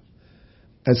fortunate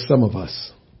as some of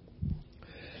us.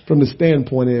 From the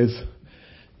standpoint is,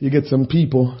 you get some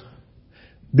people,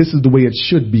 this is the way it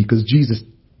should be because Jesus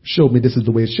showed me this is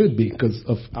the way it should be because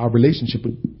of our relationship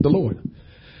with the Lord.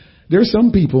 There are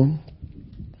some people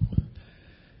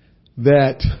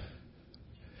that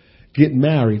get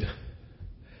married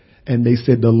and they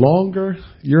said the longer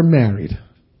you're married,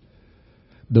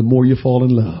 the more you fall in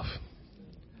love.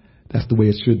 That's the way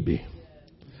it should be.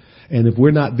 And if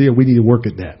we're not there, we need to work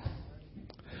at that.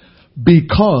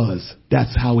 Because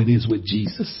that's how it is with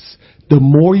Jesus. The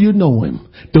more you know Him,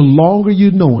 the longer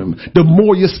you know Him, the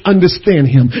more you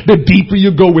understand Him, the deeper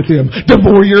you go with Him, the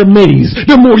more you're amazed,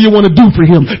 the more you want to do for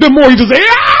Him, the more you just say,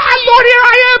 Lord, here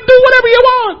I am, do whatever you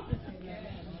want.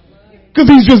 Because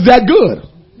He's just that good.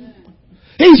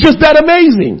 He's just that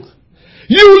amazing.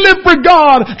 You live for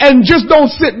God and just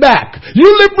don't sit back.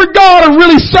 You live for God and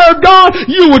really serve God,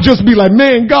 you would just be like,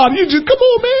 man, God, you just, come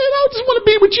on, man, I just want to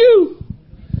be with you.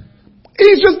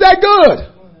 He's just that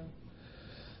good.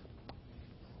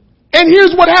 And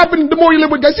here's what happened the more you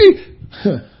live with God. See,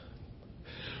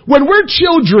 when we're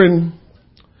children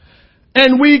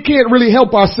and we can't really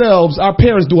help ourselves, our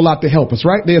parents do a lot to help us,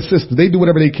 right? They assist us. They do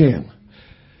whatever they can.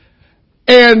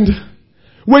 And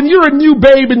when you're a new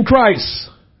babe in Christ,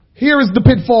 here is the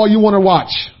pitfall you want to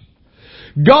watch.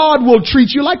 God will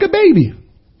treat you like a baby.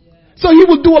 So He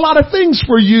will do a lot of things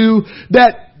for you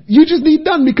that you just need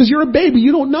done because you're a baby.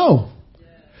 You don't know.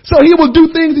 So He will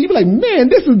do things and you'll be like, man,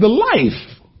 this is the life.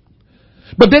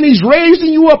 But then He's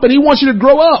raising you up and He wants you to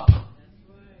grow up.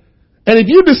 And if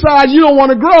you decide you don't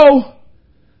want to grow,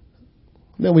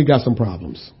 then we got some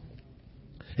problems.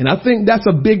 And I think that's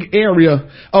a big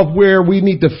area of where we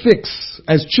need to fix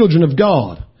as children of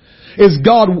God. Is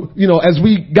God, as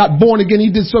we got born again,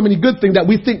 He did so many good things that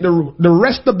we think the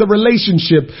rest of the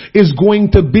relationship is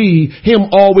going to be Him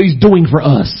always doing for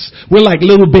us. We're like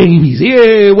little babies.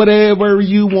 Yeah, whatever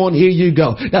you want, here you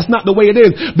go. That's not the way it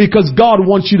is because God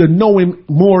wants you to know Him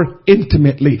more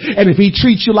intimately. And if He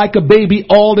treats you like a baby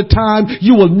all the time,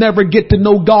 you will never get to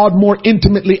know God more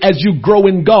intimately as you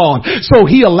grow in God. So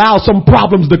He allows some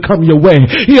problems to come your way.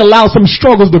 He allows some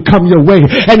struggles to come your way.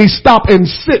 And He stop and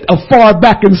sit afar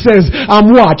back and says, I'm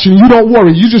watching. You don't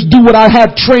worry. You just do what I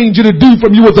have trained you to do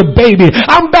from you as a baby.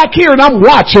 I'm back here and I'm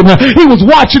watching. He was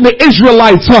watching the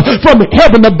Israelites from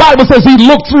heaven. The Bible says He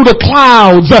looked through the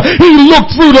clouds. He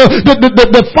looked through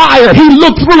the fire. He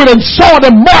looked through it and saw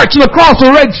them marching across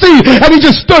the Red Sea. And He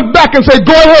just stood back and said,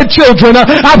 go ahead, children.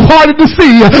 I've parted the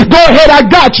sea. Go ahead. I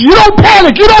got you. You don't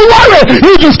panic. You don't worry.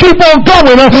 You just keep on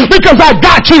going because I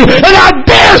got you. And I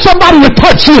dare somebody to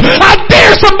touch you. I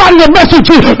dare somebody to mess with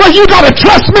you. But you got to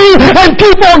trust me and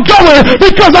keep on going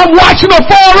because I'm watching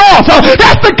afar off.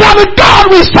 That's the kind of God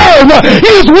we serve.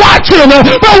 He's watching,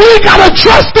 but we gotta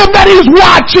trust Him that He's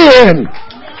watching.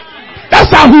 That's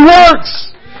how He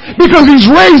works. Because He's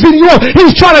raising you up.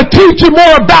 He's trying to teach you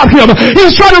more about Him.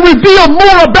 He's trying to reveal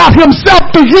more about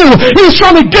Himself to you. He's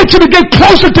trying to get you to get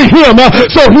closer to Him.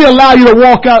 So He'll allow you to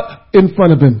walk out in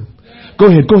front of Him.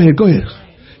 Go ahead.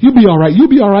 You'll be alright.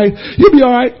 You'll be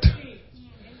alright.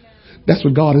 That's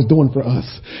what God is doing for us.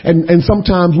 And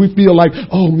sometimes we feel like,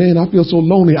 oh man, I feel so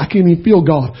lonely. I can't even feel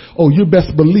God. Oh, you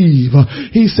best believe.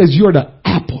 He says you're the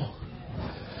apple.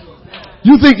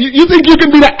 You think you can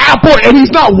be the apple and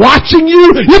He's not watching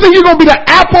you? You think you're going to be the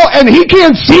apple and He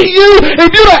can't see you?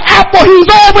 If you're the apple, He's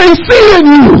always seeing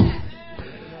you.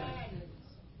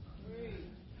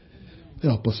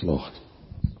 Help us, Lord.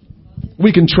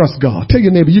 We can trust God. Tell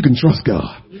your neighbor you can trust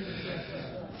God.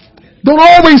 Don't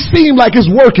always seem like it's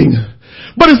working,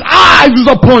 but His eyes is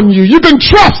upon you. You can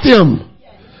trust Him.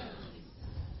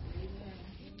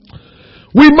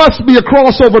 We must be a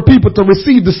crossover people to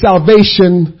receive the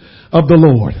salvation of the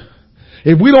Lord.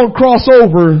 If we don't cross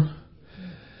over,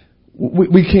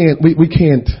 we can't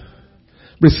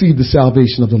receive the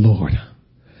salvation of the Lord.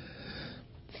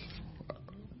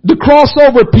 The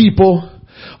crossover people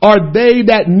are they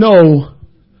that know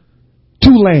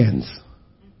two lands.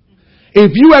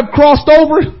 If you have crossed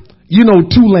over, you know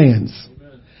two lands.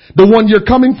 The one you're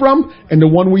coming from and the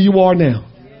one where you are now.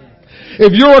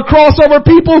 If you're a crossover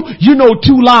people, you know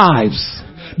two lives.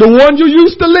 The one you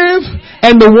used to live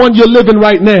and the one you're living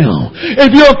right now.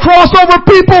 If you're a crossover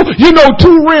people, you know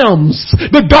two realms.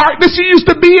 The darkness you used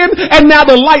to be in and now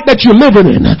the light that you're living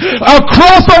in. A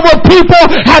crossover people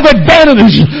have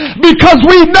advantage because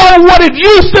we know what it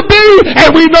used to be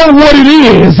and we know what it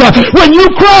is. When you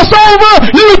cross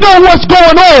over, you know what's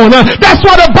going on. That's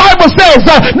why the Bible says,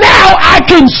 now I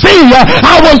can see.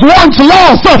 I was once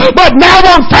lost, but now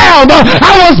I'm found.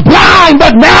 I was blind,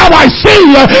 but now I see.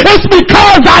 It's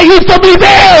because I used to be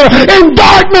there in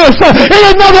darkness, in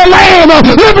another land,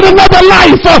 living another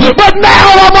life. But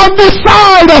now I'm on this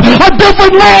side, a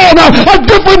different land, a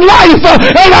different life,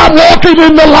 and I'm walking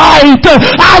in the light.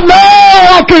 I know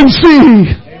I can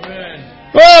see.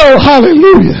 Amen. Oh,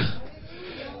 hallelujah.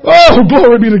 Oh,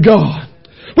 glory be to God.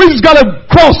 We just got to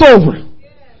cross over.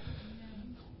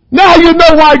 Now you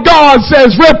know why God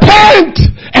says, repent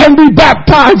and be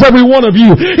baptized, every one of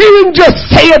you. He didn't just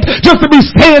say it just to be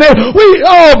saying it.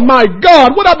 Oh my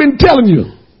God, what I've been telling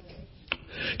you.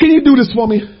 Can you do this for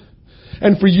me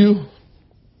and for you?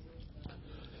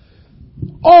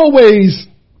 Always,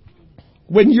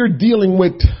 when you're dealing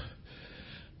with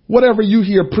whatever you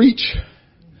hear preach,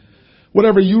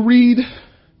 whatever you read,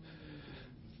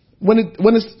 when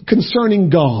it's concerning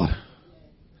God,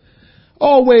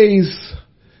 always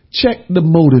check the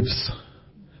motives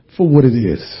for what it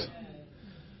is.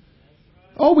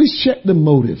 Always check the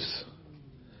motives.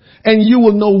 And you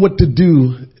will know what to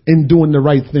do in doing the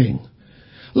right thing.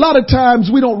 A lot of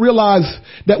times we don't realize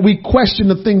that we question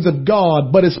the things of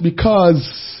God, but it's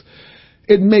because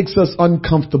it makes us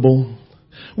uncomfortable.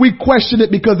 We question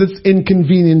it because it's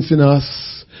inconveniencing us.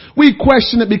 We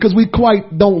question it because we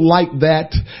quite don't like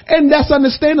that. And that's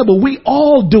understandable. We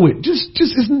all do it.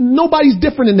 Nobody's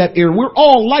different in that area. We're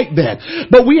all like that.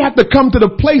 But we have to come to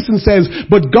the place and says,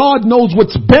 but God knows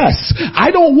what's best.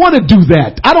 I don't want to do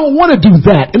that. I don't want to do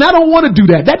that. And I don't want to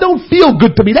do that. That don't feel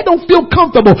good to me. That don't feel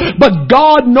comfortable. But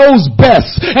God knows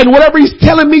best. And whatever He's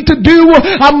telling me to do,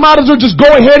 I might as well just go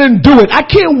ahead and do it. I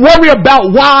can't worry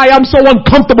about why I'm so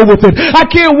uncomfortable with it. I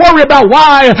can't worry about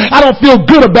why I don't feel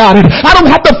good about it. I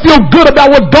don't have to feel good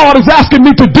about what God is asking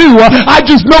me to do. I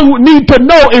just need to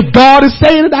know if God is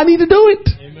saying it, I need to do it.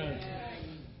 Amen.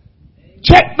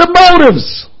 Check the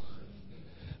motives.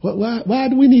 Why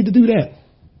do we need to do that?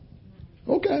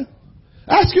 Okay.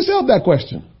 Ask yourself that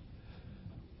question.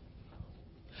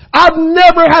 I've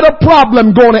never had a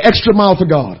problem going an extra mile for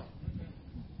God.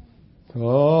 I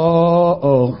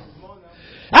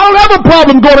don't have a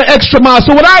problem going an extra mile.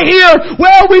 So when I hear,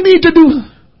 well, we need to do,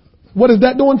 what is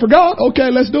that doing for God? Okay,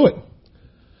 let's do it.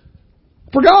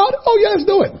 For God? Oh yeah, let's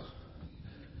do it.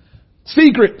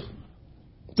 Secret.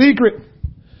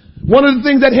 One of the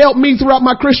things that helped me throughout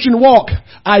my Christian walk,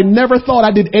 I never thought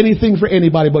I did anything for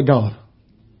anybody but God.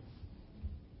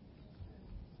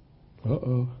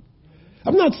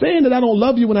 I'm not saying that I don't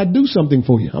love you when I do something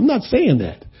for you. I'm not saying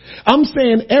that. I'm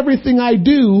saying everything I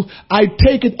do, I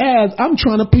take it as I'm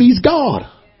trying to please God.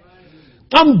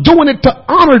 I'm doing it to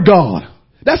honor God.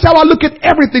 That's how I look at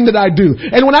everything that I do.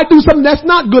 And when I do something that's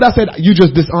not good, I said, you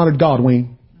just dishonored God,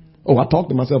 Wayne. Oh, I talk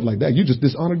to myself like that. You just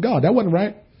dishonored God. That wasn't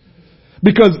right.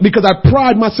 Because I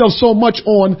pride myself so much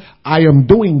on, I am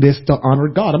doing this to honor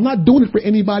God. I'm not doing it for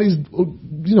anybody's,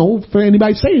 for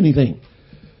anybody to say anything.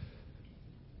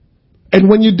 And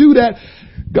when you do that,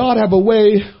 God have a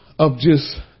way of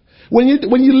just, when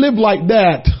you live like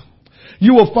that,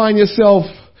 you will find yourself,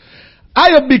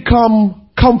 I have become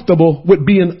comfortable with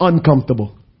being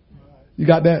uncomfortable. You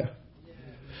got that?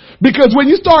 Because when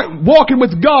you start walking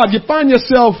with God, you find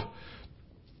yourself,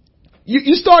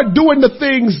 you start doing the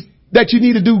things that you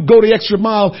need to do, go the extra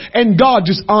mile, and God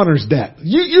just honors that.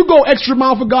 You go extra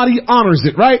mile for God, He honors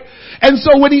it, right? And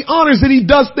so when He honors it, He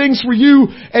does things for you,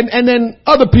 and then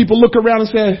other people look around and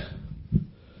say,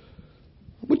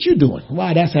 what you doing?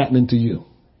 Why that's happening to you?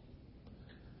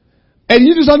 And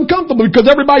you're just uncomfortable because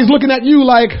everybody's looking at you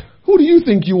like, who do you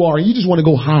think you are? And you just want to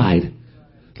go hide.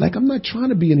 Like, I'm not trying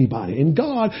to be anybody. And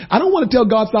God, I don't want to tell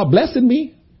God, stop blessing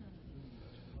me.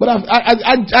 But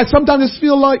I sometimes just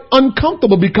feel like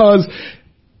uncomfortable because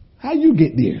how you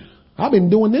get there? I've been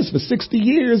doing this for 60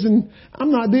 years and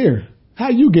I'm not there. How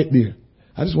you get there?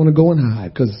 I just want to go and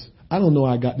hide because I don't know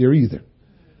I got there either.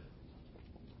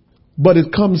 But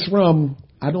it comes from,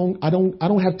 I don't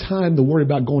have time to worry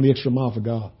about going the extra mile for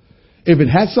God. If it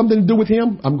has something to do with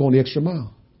Him, I'm going the extra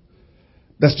mile.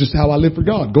 That's just how I live for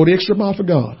God. Go the extra mile for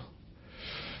God.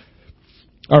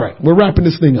 All right, we're wrapping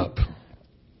this thing up.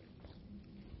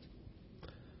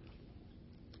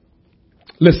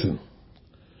 Listen,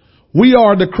 we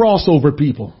are the crossover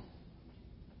people.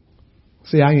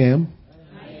 Say, I am.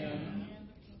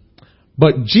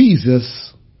 But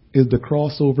Jesus is the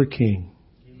crossover king.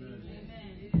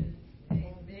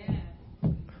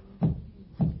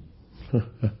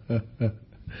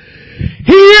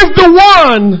 He is the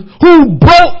one who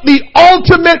broke the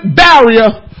ultimate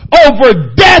barrier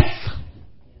over death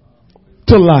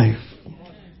to life.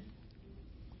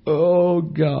 Oh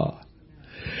God.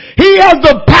 He has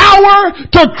the power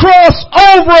to cross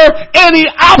over any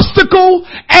obstacle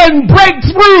and break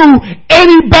through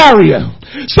any barrier.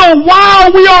 So while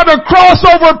we are the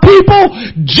crossover people,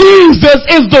 Jesus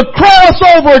is the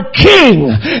crossover king.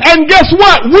 And guess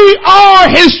what? We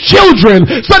are his children.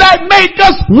 So that makes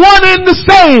us one and the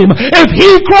same. If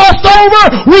he crossed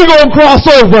over, we're going to cross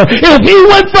over. If he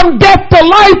went from death to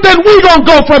life, then we're going to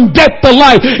go from death to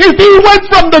life. If he went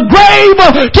from the grave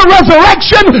to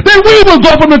resurrection, then we will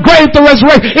go from the grave to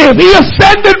resurrection. If he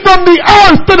ascended from the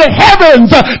earth to the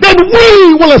heavens, then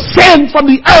we will ascend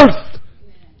from the earth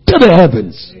to the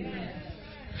heavens.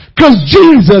 Because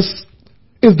Jesus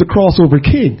is the crossover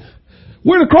king.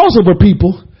 We're the crossover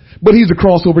people, but he's the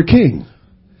crossover king.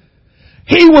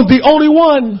 He was the only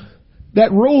one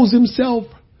that rose himself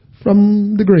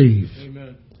from the grave.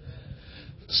 Amen.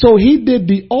 So he did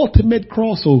the ultimate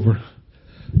crossover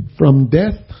from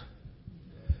death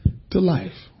to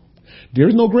life.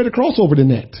 There's no greater crossover than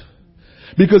that.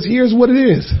 Because here's what it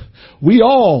is. We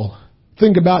all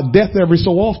think about death every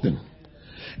so often.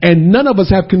 And none of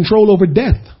us have control over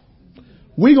death.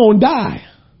 We're going to die.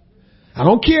 I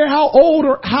don't care how old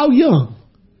or how young.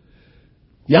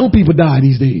 Young people die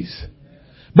these days.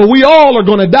 But we all are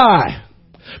going to die.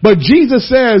 But Jesus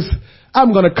says,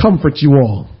 I'm going to comfort you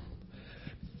all.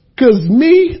 Because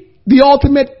me, the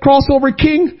ultimate crossover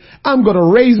king, I'm going to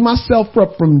raise myself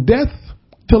up from death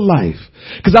to life.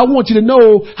 Because I want you to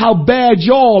know how bad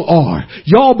y'all are.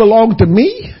 Y'all belong to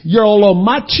me. Y'all are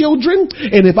my children.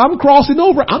 And if I'm crossing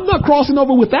over, I'm not crossing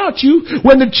over without you.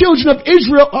 When the children of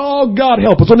Israel, oh God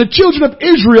help us. When the children of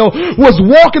Israel was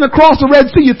walking across the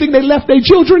Red Sea, you think they left their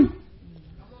children?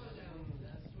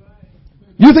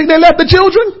 You think they left the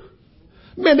children?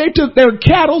 Man, they took their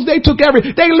cattle, they took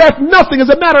they left nothing. As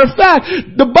a matter of fact,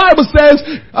 the Bible says,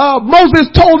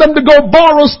 Moses told them to go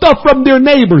borrow stuff from their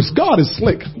neighbors. God is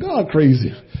slick. God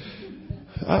crazy.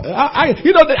 If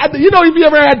you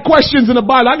ever had questions in the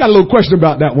Bible, I got a little question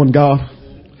about that one, God.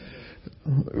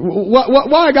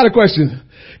 Why I got a question?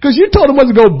 Because you told them what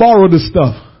to go borrow the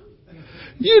stuff.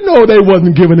 You know they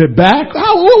wasn't giving it back.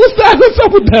 What was that? What's up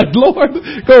with that, Lord?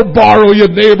 Go borrow your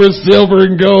neighbor's silver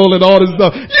and gold and all this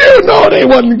stuff. You know they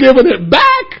wasn't giving it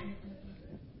back.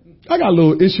 I got a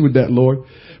little issue with that, Lord.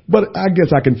 But I guess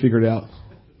I can figure it out.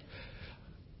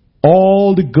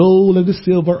 All the gold and the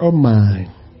silver are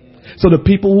mine. So the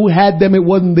people who had them, it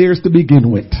wasn't theirs to begin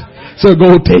with. So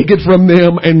go take it from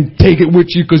them and take it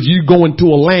with you, because you go into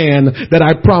a land that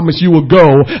I promise you will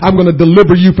go. I'm going to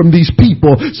deliver you from these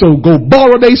people. So go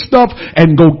borrow their stuff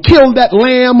and go kill that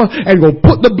lamb and go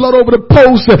put the blood over the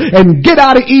post and get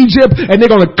out of Egypt, and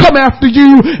they're going to come after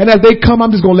you. And as they come,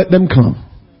 I'm just going to let them come,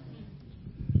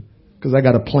 because I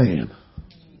got a plan.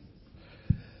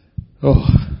 Oh,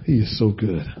 he is so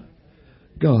good.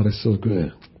 God is so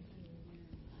good.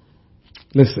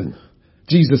 Listen.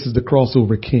 Jesus is the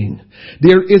crossover king.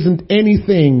 There isn't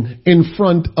anything in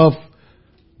front of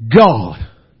God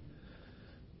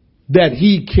that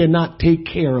he cannot take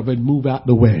care of and move out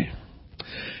the way.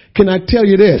 Can I tell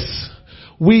you this?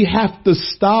 We have to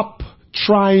stop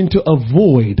trying to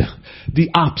avoid the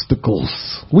obstacles.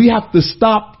 We have to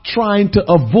stop trying to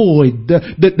avoid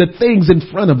the things in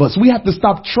front of us. We have to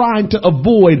stop trying to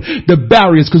avoid the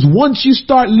barriers, because once you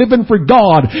start living for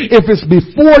God, if it's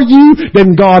before you,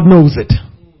 then God knows it.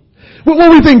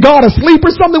 When we think God asleep or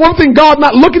something, when we think God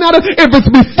not looking at us, if it's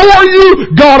before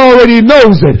you, God already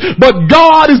knows it. But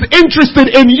God is interested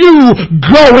in you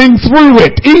going through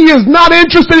it. He is not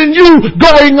interested in you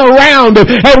going around it.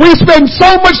 And we spend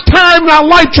so much time in our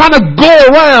life trying to go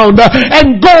around,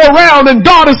 and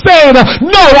God is saying,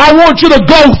 no, I want you to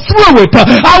go through it.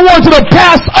 I want you to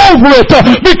pass over it,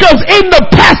 because in the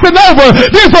passing over,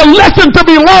 there's a lesson to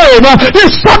be learned.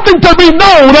 There's something to be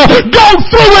known. Go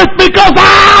through it, because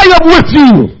I am with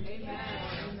you.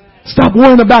 Stop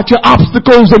worrying about your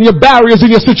obstacles and your barriers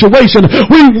in your situation.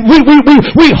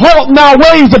 We halt in our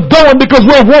ways of going because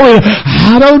we're worried.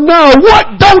 I don't know.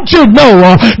 What don't you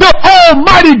know? The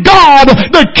Almighty God,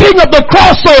 the King of the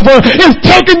crossover, is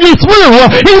taking you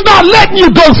through. He's not letting you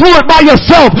go through it by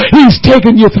yourself. He's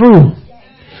taking you through.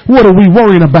 What are we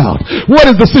worrying about? What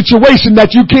is the situation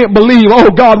that you can't believe? Oh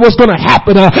God, what's going to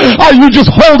happen? Are you just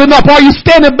holding up? Are you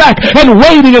standing back and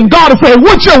waiting? And God is saying,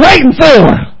 what you waiting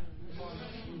for?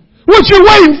 What you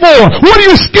waiting for? What are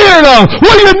you scared of?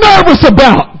 What are you nervous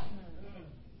about?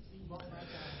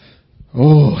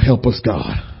 Oh, help us,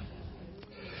 God.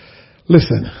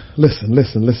 Listen.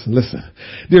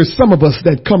 There's some of us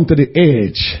that come to the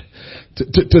edge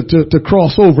to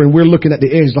cross over, and we're looking at the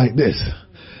edge like this.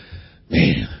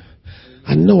 Man,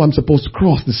 I know I'm supposed to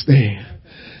cross this thing.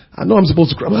 I know I'm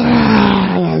supposed to cross.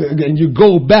 And you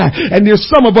go back. And there's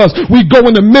some of us, we go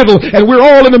in the middle, and we're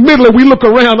all in the middle, and we look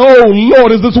around. Oh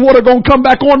Lord, is this water going to come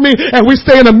back on me? And we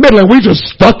stay in the middle, and we just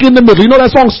stuck in the middle. You know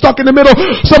that song, Stuck in the Middle?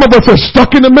 Some of us are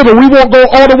stuck in the middle. We won't go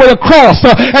all the way across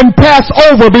and pass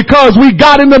over because we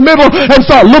got in the middle and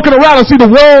start looking around and see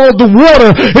the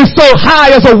water is so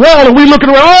high as a wall, and we looking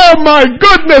around. Oh my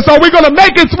goodness, are we going to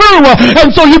make it through?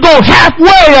 And so you go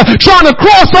halfway trying to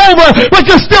cross over, but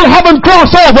you still haven't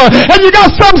crossed over. And you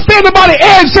got some standing by the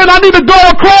edge saying, I need to go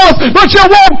across, but you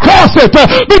won't cross it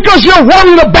because you're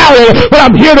worried about it. But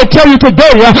I'm here to tell you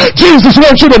today, Jesus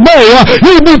wants you to know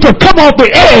you need to come off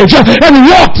the edge and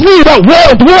walk through that wall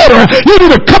of water. You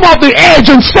need to come off the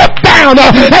edge and step down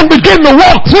and begin to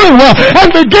walk through and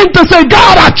begin to say,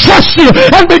 God, I trust you.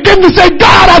 And begin to say,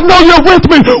 God, I know you're with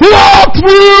me. Walk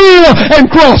through and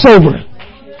cross over.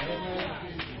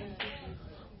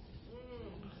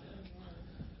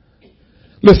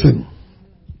 Listen,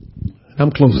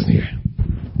 I'm closing here.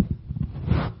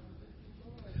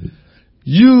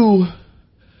 You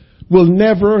will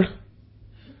never,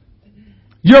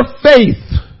 your faith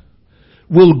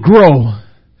will grow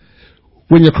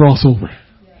when you cross over.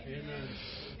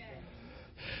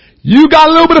 You got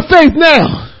a little bit of faith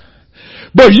now,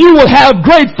 but you will have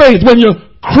great faith when you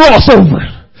cross over.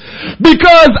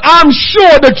 Because I'm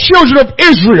sure the children of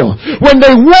Israel, when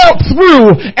they walked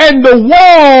through and the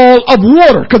wall of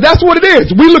water, because that's what it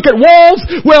is. We look at walls,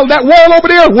 well, that wall over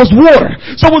there was water.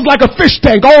 So it was like a fish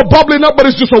tank all bubbling up, but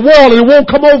it's just a wall and it won't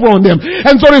come over on them.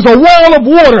 And so there's a wall of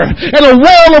water and a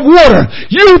wall of water.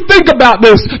 You think about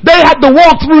this. They had to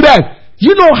walk through that.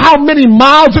 You know how many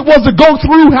miles it was to go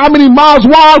through? How many miles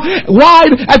wide?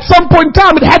 At some point in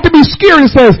time, it had to be scary.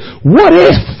 It says, what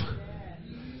if?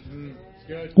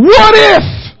 What if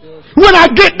when I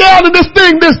get down to this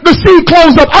thing, the sea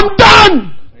closed up? I'm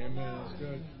done.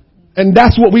 And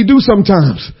that's what we do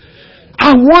sometimes.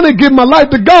 I want to give my life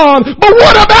to God, but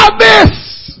what about this?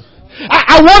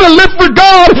 I want to live for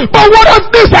God, but what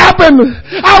if this happened?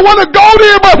 I want to go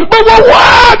there, but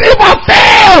what if I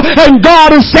fail? And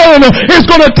God is saying it's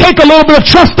going to take a little bit of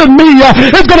trust in me.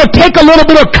 It's going to take a little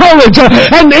bit of courage.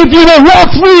 And if you will walk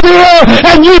through there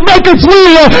and you make it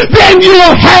through, then you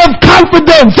will have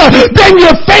confidence. Then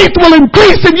your faith will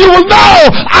increase and you will know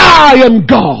I am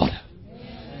God.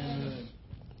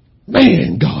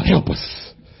 Man, God help us.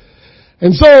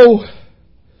 And so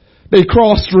they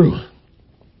crossed through.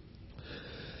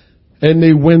 And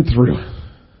they went through.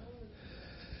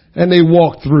 And they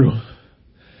walked through.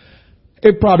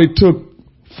 It probably took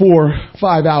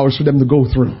 4-5 hours for them to go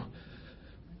through.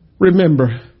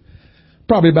 Remember,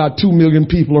 probably about 2 million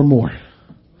people or more.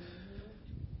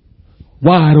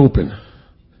 Wide open.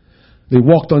 They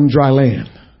walked on dry land.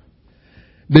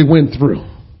 They went through.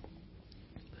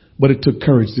 But it took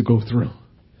courage to go through.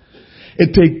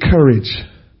 It takes courage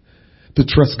to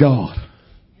trust God.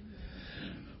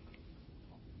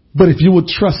 But if you will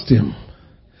trust him,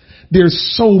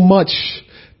 there's so much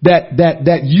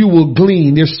that you will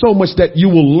glean. There's so much that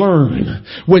you will learn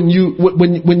when you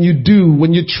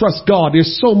trust God.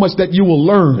 There's so much that you will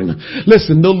learn.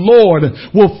 Listen, the Lord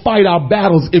will fight our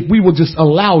battles if we will just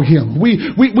allow him.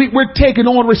 We're taking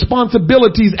on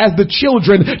responsibilities as the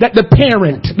children that the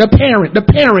parent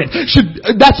should,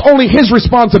 that's only his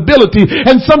responsibility.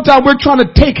 And sometimes we're trying to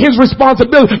take his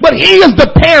responsibility, but he is the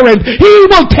parent. He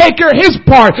will take care of his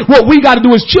part. What we got to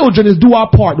do as children is do our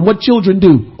part. And what children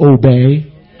do? Obey.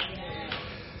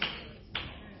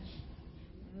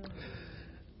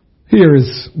 Here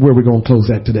is where we're going to close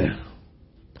at today.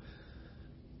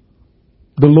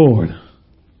 The Lord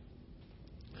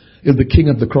is the king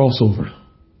of the crossover.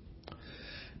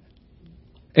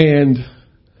 And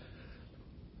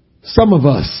some of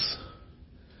us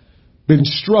been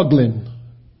struggling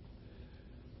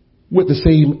with the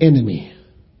same enemy,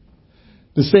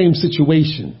 the same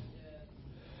situation,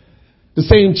 the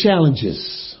same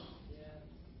challenges.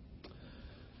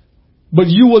 But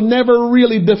you will never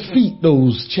really defeat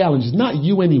those challenges. Not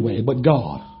you anyway, but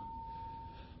God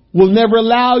will never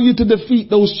allow you to defeat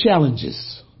those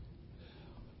challenges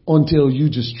until you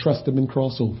just trust him and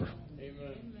cross over.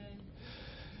 Amen.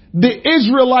 The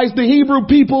Israelites, the Hebrew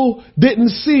people, didn't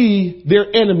see their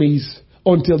enemies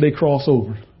until they crossed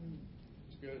over.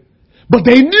 But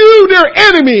they knew their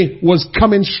enemy was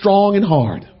coming strong and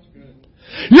hard.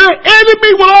 Your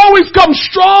enemy will always come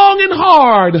strong and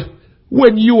hard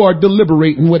when you are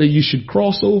deliberating whether you should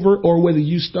cross over or whether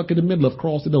you stuck in the middle of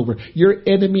crossing over. Your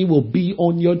enemy will be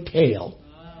on your tail.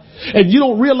 And you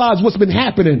don't realize what's been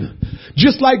happening.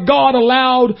 Just like God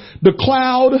allowed the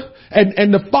cloud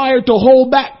and the fire to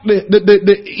hold back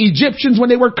the Egyptians when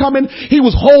they were coming, he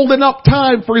was holding up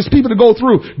time for his people to go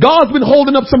through. God's been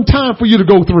holding up some time for you to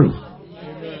go through.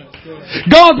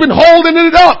 God's been holding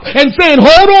it up and saying,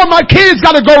 hold on, my kids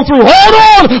got to go through. Hold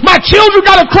on, my children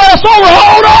got to cross over.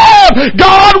 Hold on.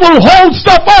 God will hold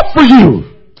stuff up for you.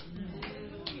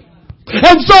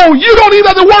 And so you don't even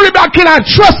have to worry about, can I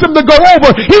trust him to go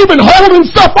over? He's been holding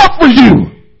stuff up for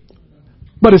you.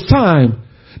 But it's time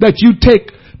that you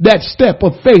take that step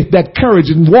of faith, that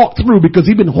courage, and walk through, because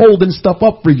he's been holding stuff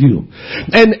up for you.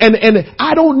 And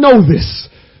I don't know this.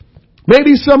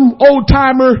 Maybe some old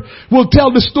timer will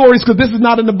tell the stories because this is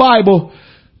not in the Bible.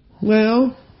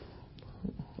 Well,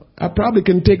 I probably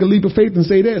can take a leap of faith and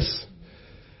say this.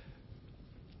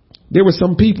 There were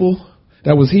some people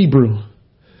that was Hebrew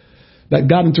that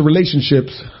got into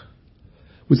relationships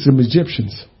with some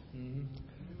Egyptians.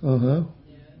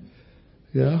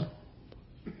 Yeah.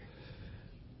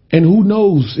 And who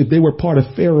knows if they were part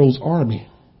of Pharaoh's army.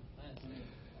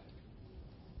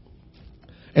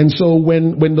 And so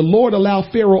when the Lord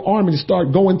allowed Pharaoh's army to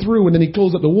start going through and then he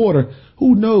closed up the water,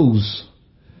 who knows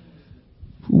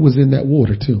who was in that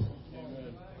water too?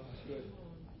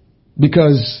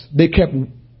 Because they got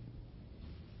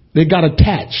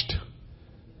attached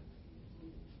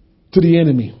to the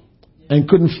enemy and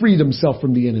couldn't free themselves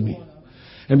from the enemy.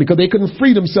 And because they couldn't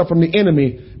free themselves from the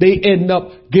enemy, they end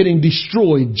up getting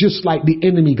destroyed just like the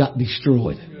enemy got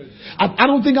destroyed. I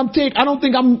don't think I'm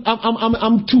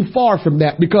too far from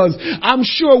that, because I'm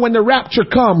sure when the rapture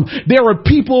comes, there are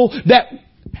people that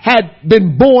had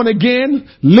been born again,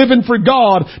 living for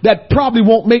God, that probably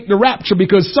won't make the rapture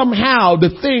because somehow the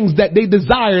things that they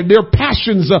desire, their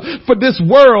passions for this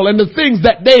world and the things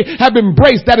that they have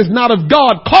embraced that is not of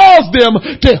God, caused them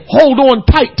to hold on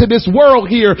tight to this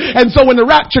world here. And so when the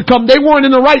rapture come, they weren't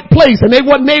in the right place and they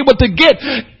weren't able to get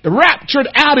raptured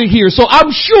out of here. So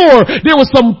I'm sure there were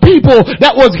some people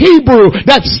that was Hebrew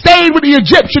that stayed with the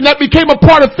Egyptian, that became a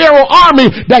part of Pharaoh's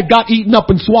army, that got eaten up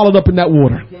and swallowed up in that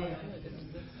water.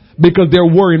 Because they're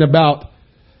worrying about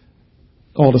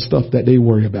all the stuff that they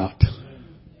worry about.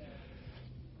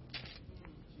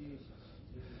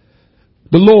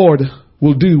 The Lord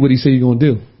will do what he said he's going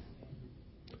to do.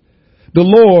 The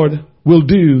Lord will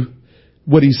do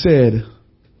what he said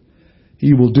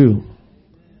he will do.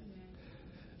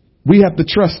 We have to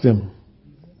trust him.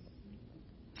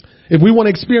 If we want to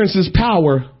experience his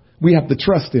power, we have to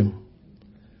trust him.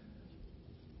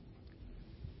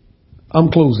 I'm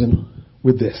closing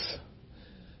with this.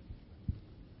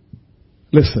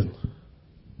 Listen.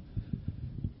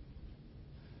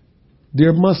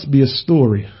 There must be a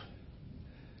story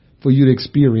for you to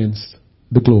experience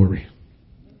the glory.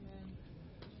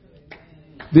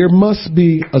 There must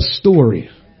be a story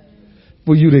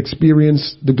for you to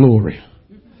experience the glory.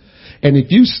 And if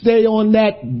you stay on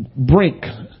that brink,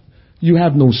 you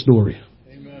have no story.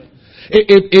 Amen.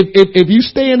 If you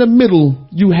stay in the middle,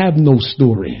 you have no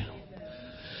story.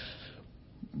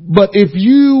 But if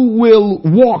you will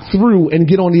walk through and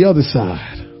get on the other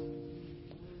side,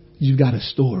 you got a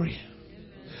story.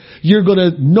 You're going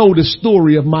to know the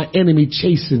story of my enemy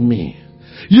chasing me.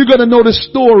 You're going to know the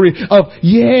story of,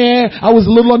 I was a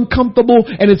little uncomfortable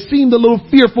and it seemed a little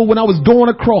fearful when I was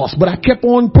going across, but I kept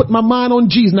on putting my mind on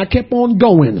Jesus and I kept on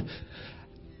going.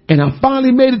 And I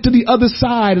finally made it to the other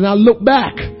side and I looked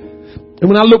back. And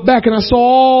when I looked back and I saw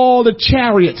all the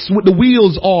chariots with the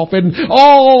wheels off and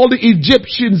all the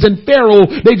Egyptians and Pharaoh,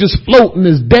 they just floating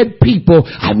as dead people.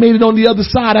 I made it on the other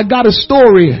side. I got a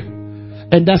story.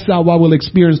 And that's how I will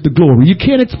experience the glory. You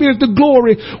can't experience the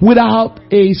glory without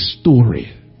a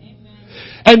story.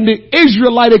 And the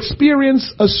Israelite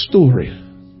experienced a story.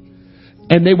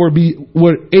 And they were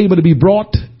able to be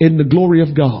brought in the glory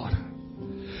of God.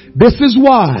 This is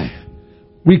why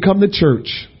we come to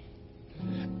church.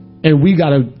 And we got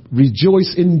to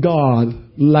rejoice in God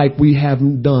like we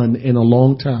haven't done in a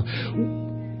long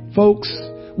time. Folks,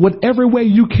 whatever way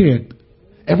you can,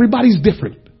 everybody's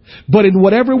different. But in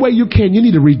whatever way you can, you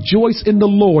need to rejoice in the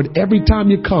Lord every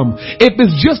time you come. If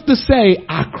it's just to say,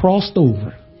 I crossed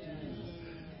over.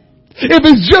 If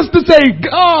it's just to say,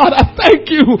 God, I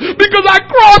thank you because I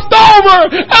crossed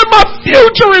over and my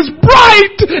future is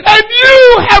bright and you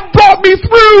have brought me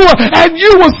through and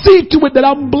you will see to it that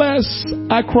I'm blessed.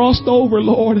 I crossed over,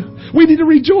 Lord. We need to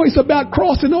rejoice about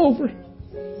crossing over.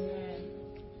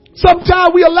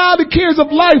 Sometimes we allow the cares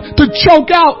of life to choke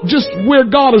out just where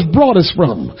God has brought us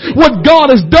from, what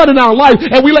God has done in our life,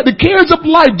 and we let the cares of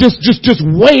life just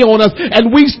weigh on us,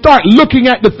 and we start looking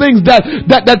at the things that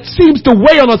seems to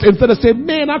weigh on us instead of saying,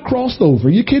 man, I crossed over.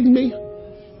 You kidding me?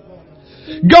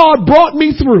 God brought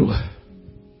me through.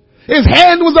 His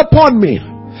hand was upon me.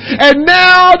 And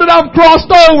now that I've crossed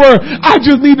over, I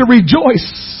just need to rejoice.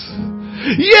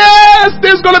 Yes,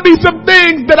 there's going to be some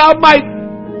things that I might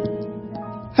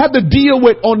have to deal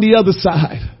with on the other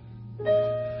side.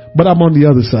 But I'm on the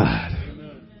other side.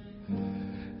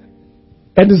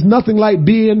 And there's nothing like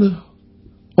being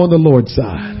on the Lord's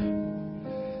side.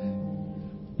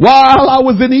 While I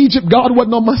was in Egypt, God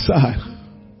wasn't on my side.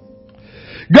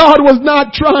 God was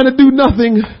not trying to do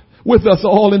nothing with us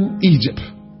all in Egypt.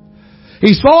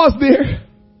 He saw us there.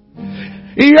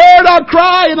 He heard our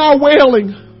cry and our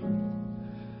wailing.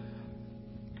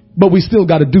 But we still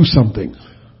got to do something.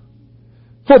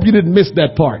 Hope you didn't miss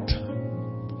that part.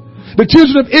 The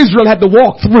children of Israel had to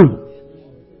walk through.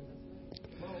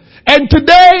 And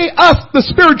today, us, the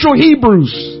spiritual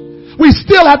Hebrews, we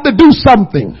still have to do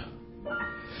something.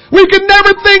 We can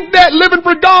never think that living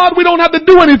for God, we don't have to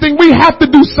do anything. We have to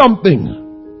do something.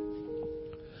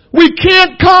 We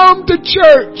can't come to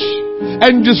church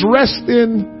and just rest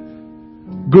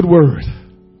in good word.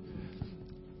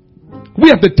 We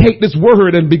have to take this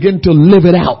word and begin to live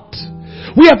it out.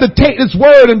 We have to take this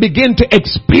word and begin to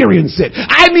experience it.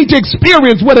 I need to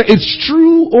experience whether it's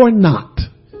true or not.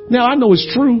 Now, I know it's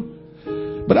true,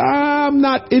 but I'm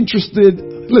not interested.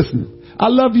 Listen, I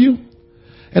love you,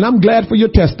 and I'm glad for your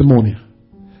testimony.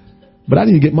 But I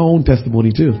need to get my own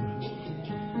testimony too.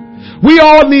 We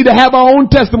all need to have our own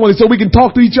testimony so we can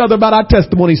talk to each other about our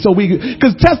testimony.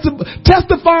 Because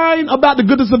testifying about the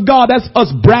goodness of God, that's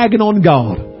us bragging on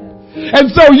God.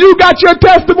 And so you got your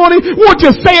testimony. Won't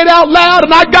you say it out loud?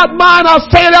 And I got mine. I'll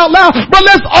say it out loud. But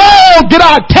let's all get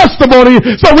our testimony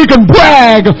so we can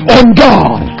brag on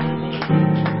God.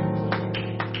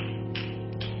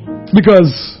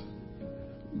 Because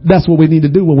that's what we need to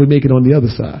do when we make it on the other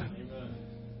side.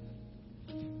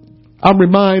 I'm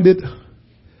reminded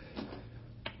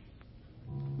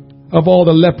of all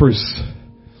the lepers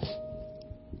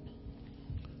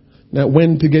that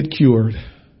went to get cured.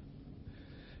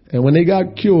 And when they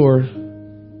got cured, it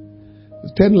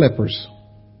was 10 lepers.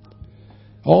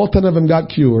 All 10 of them got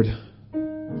cured.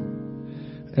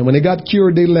 And when they got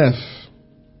cured, they left.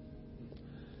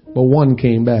 But one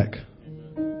came back.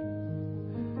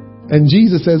 And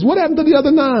Jesus says, what happened to the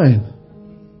other 9?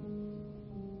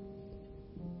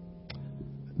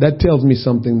 That tells me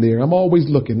something there. I'm always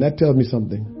looking. That tells me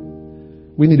something.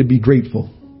 We need to be grateful.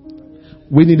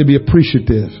 We need to be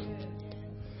appreciative.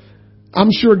 I'm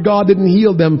sure God didn't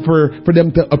heal them for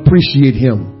them to appreciate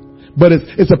him. But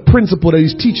it's a principle that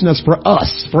he's teaching us for us.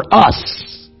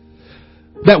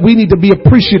 That we need to be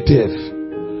appreciative.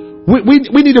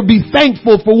 We need to be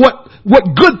thankful for what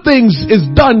good things is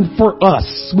done for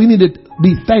us. We need to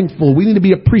be thankful. We need to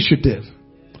be appreciative.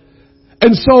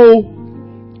 And so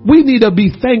we need to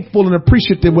be thankful and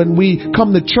appreciative when we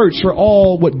come to church for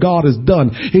all what God has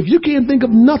done. If you can't think of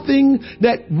nothing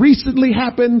that recently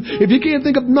happened, if you can't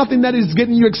think of nothing that is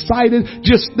getting you excited,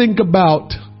 just think about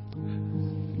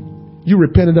you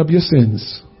repented of your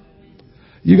sins.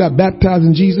 You got baptized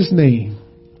in Jesus' name.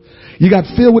 You got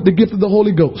filled with the gift of the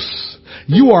Holy Ghost.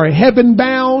 You are heaven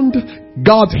bound.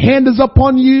 God's hand is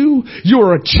upon you. You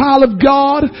are a child of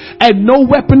God, and no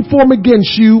weapon formed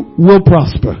against you will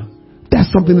prosper. That's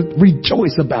something to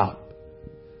rejoice about.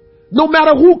 No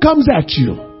matter who comes at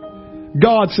you,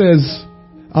 God says,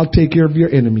 I'll take care of your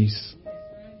enemies.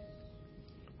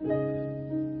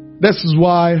 This is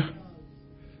why,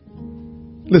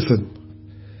 listen,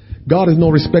 God is no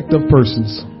respecter of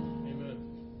persons.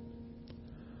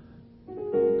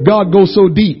 God goes so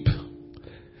deep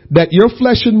that your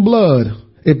flesh and blood,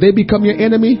 if they become your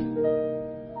enemy,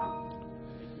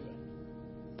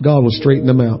 God will straighten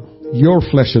them out. Your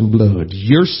flesh and blood,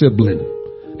 your sibling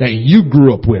that you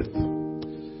grew up with.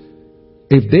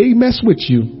 If they mess with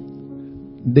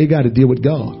you, they got to deal with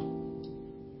God.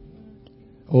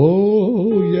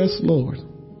 Oh, yes, Lord.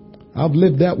 I've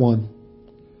lived that one.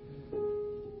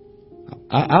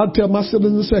 I'll tell my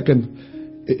siblings in a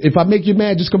second. If I make you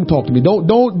mad, just come talk to me.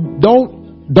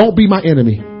 Don't be my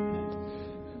enemy.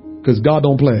 Because God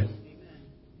don't play.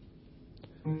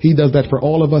 He does that for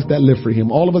all of us that live for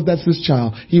him. All of us that's his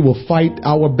child. He will fight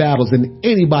our battles, and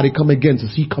anybody come against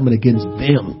us, he coming against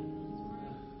them.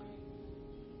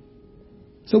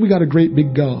 So we got a great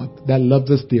big God that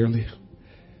loves us dearly.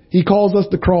 He calls us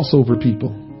the crossover people.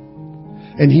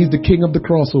 And he's the king of the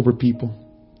crossover people.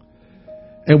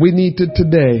 And we need to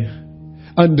today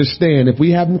understand, if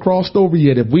we haven't crossed over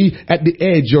yet, if we at the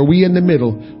edge or we in the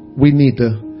middle, we need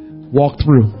to walk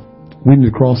through. We need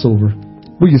to cross over.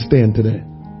 Will you stand today?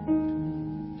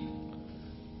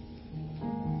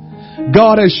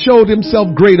 God has showed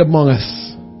himself great among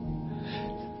us.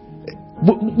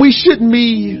 We shouldn't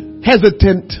be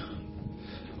hesitant,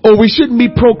 or we shouldn't be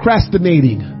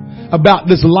procrastinating about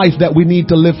this life that we need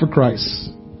to live for Christ.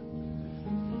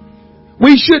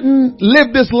 We shouldn't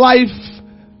live this life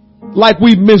like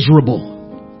we're miserable.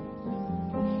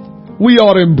 We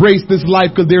ought to embrace this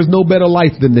life because there's no better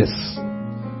life than this.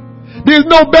 There's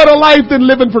no better life than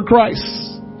living for Christ.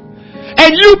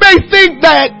 And you may think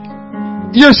that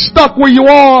you're stuck where you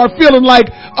are, feeling like,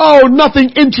 oh, nothing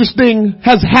interesting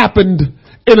has happened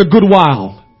in a good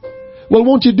while. Well,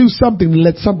 won't you do something to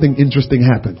let something interesting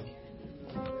happen?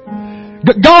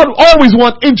 God always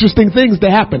wants interesting things to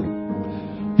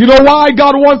happen. You know why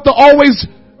God wants to always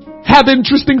have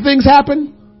interesting things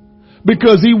happen?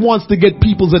 Because he wants to get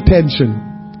people's attention.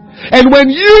 And when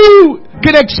you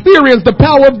can experience the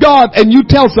power of God and you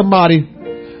tell somebody,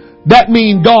 that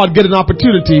means God get an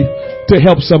opportunity to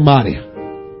help somebody.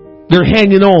 They're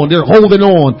hanging on. They're holding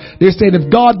on. They're saying,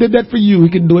 if God did that for you, he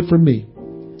can do it for me.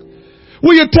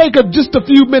 Will you take just a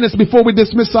few minutes before we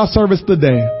dismiss our service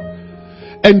today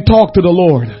and talk to the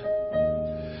Lord?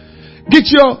 Get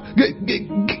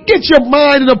your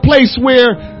mind in a place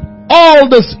where all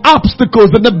the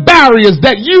obstacles and the barriers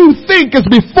that you think is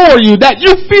before you, that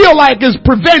you feel like is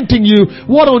preventing you,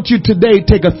 why don't you today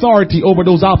take authority over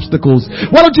those obstacles?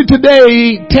 Why don't you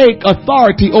today take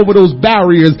authority over those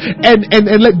barriers and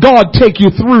let God take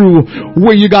you through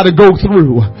where you got to go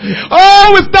through? Oh,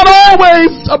 it's not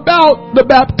always about the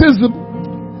baptism.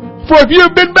 For if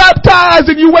you've been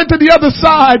baptized and you went to the other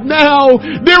side, now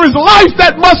there is life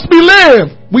that must be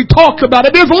lived. We talked about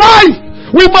it. There's life.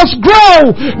 We must grow.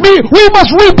 We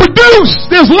must reproduce.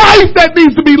 There's life that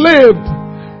needs to be lived.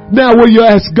 Now will you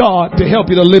ask God to help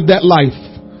you to live that life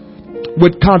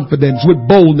with confidence, with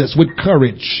boldness, with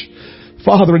courage?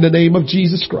 Father, in the name of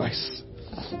Jesus Christ,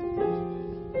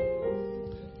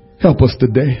 help us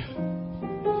today.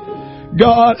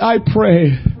 God, I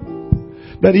pray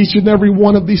that each and every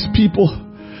one of these people,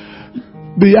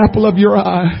 the apple of your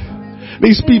eye,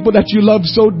 these people that you love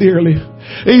so dearly,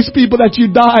 these people that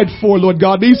you died for, Lord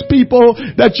God, these people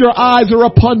that your eyes are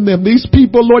upon them, these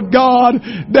people, Lord God,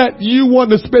 that you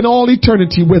want to spend all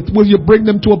eternity with, will you bring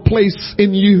them to a place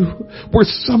in you where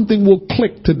something will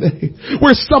click today,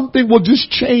 where something will just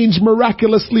change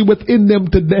miraculously within them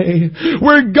today,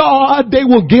 where God, they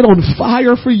will get on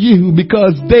fire for you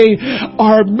because they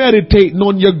are meditating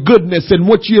on your goodness and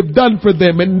what you have done for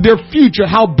them and their future,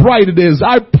 how bright it is.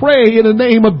 I pray in the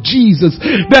name of Jesus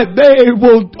that they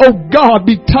will, oh God,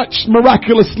 be touched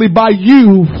miraculously by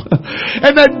you,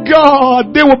 and that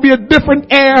God, there will be a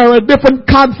different air, a different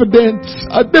confidence,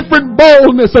 a different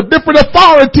boldness, a different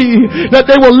authority that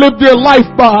they will live their life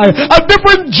by, a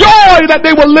different joy that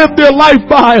they will live their life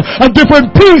by, a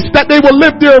different peace that they will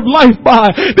live their life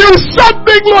by. There is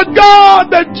something, Lord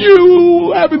God, that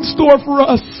you have in store for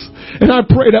us. And I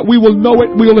pray that we will know it,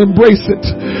 we'll embrace it.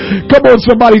 Come on,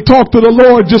 somebody, talk to the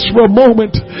Lord just for a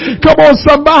moment. Come on,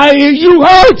 somebody, you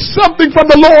heard something from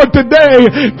the Lord today.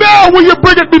 Now will you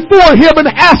bring it before him and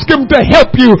ask him to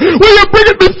help you? Will you bring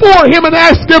it before him and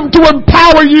ask him to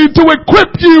empower you, to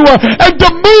equip you, and to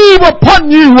move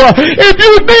upon you? If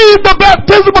you need the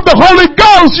baptism of the Holy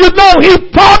Ghost, you know he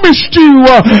promised you,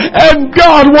 and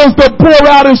God wants to pour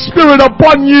out his Spirit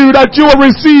upon you, that you will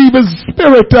receive his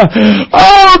Spirit.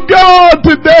 Oh God,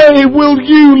 today will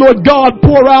you, Lord God,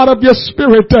 pour out of your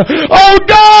Spirit. Oh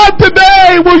God,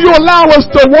 today will you allow us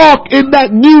to walk in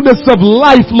that newness of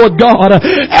life, Lord God,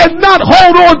 and not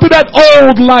hold on to that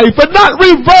old life and not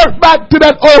revert back to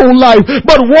that old life,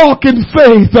 but walk in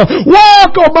faith.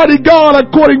 Walk, Almighty God,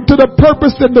 according to the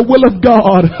purpose and the will of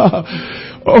God.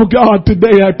 Oh God,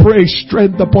 today I pray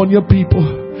strength upon your people.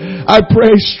 I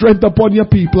pray strength upon your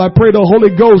people. I pray the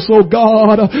Holy Ghost, oh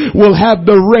God, will have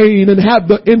the reign and have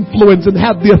the influence and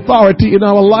have the authority in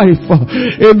our life.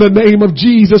 In the name of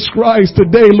Jesus Christ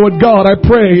today, Lord God, I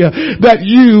pray that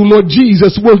you, Lord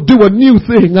Jesus, will do a new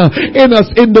thing in us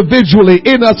individually,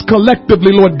 in us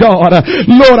collectively, Lord God.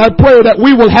 Lord, I pray that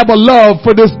we will have a love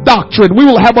for this doctrine. We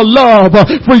will have a love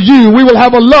for you. We will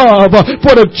have a love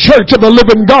for the church of the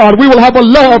living God. We will have a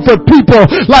love for people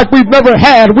like we've never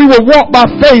had. We will walk by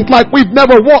faith like we've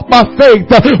never walked by faith.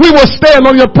 We will stand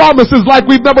on your promises like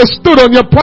we've never stood on your promises.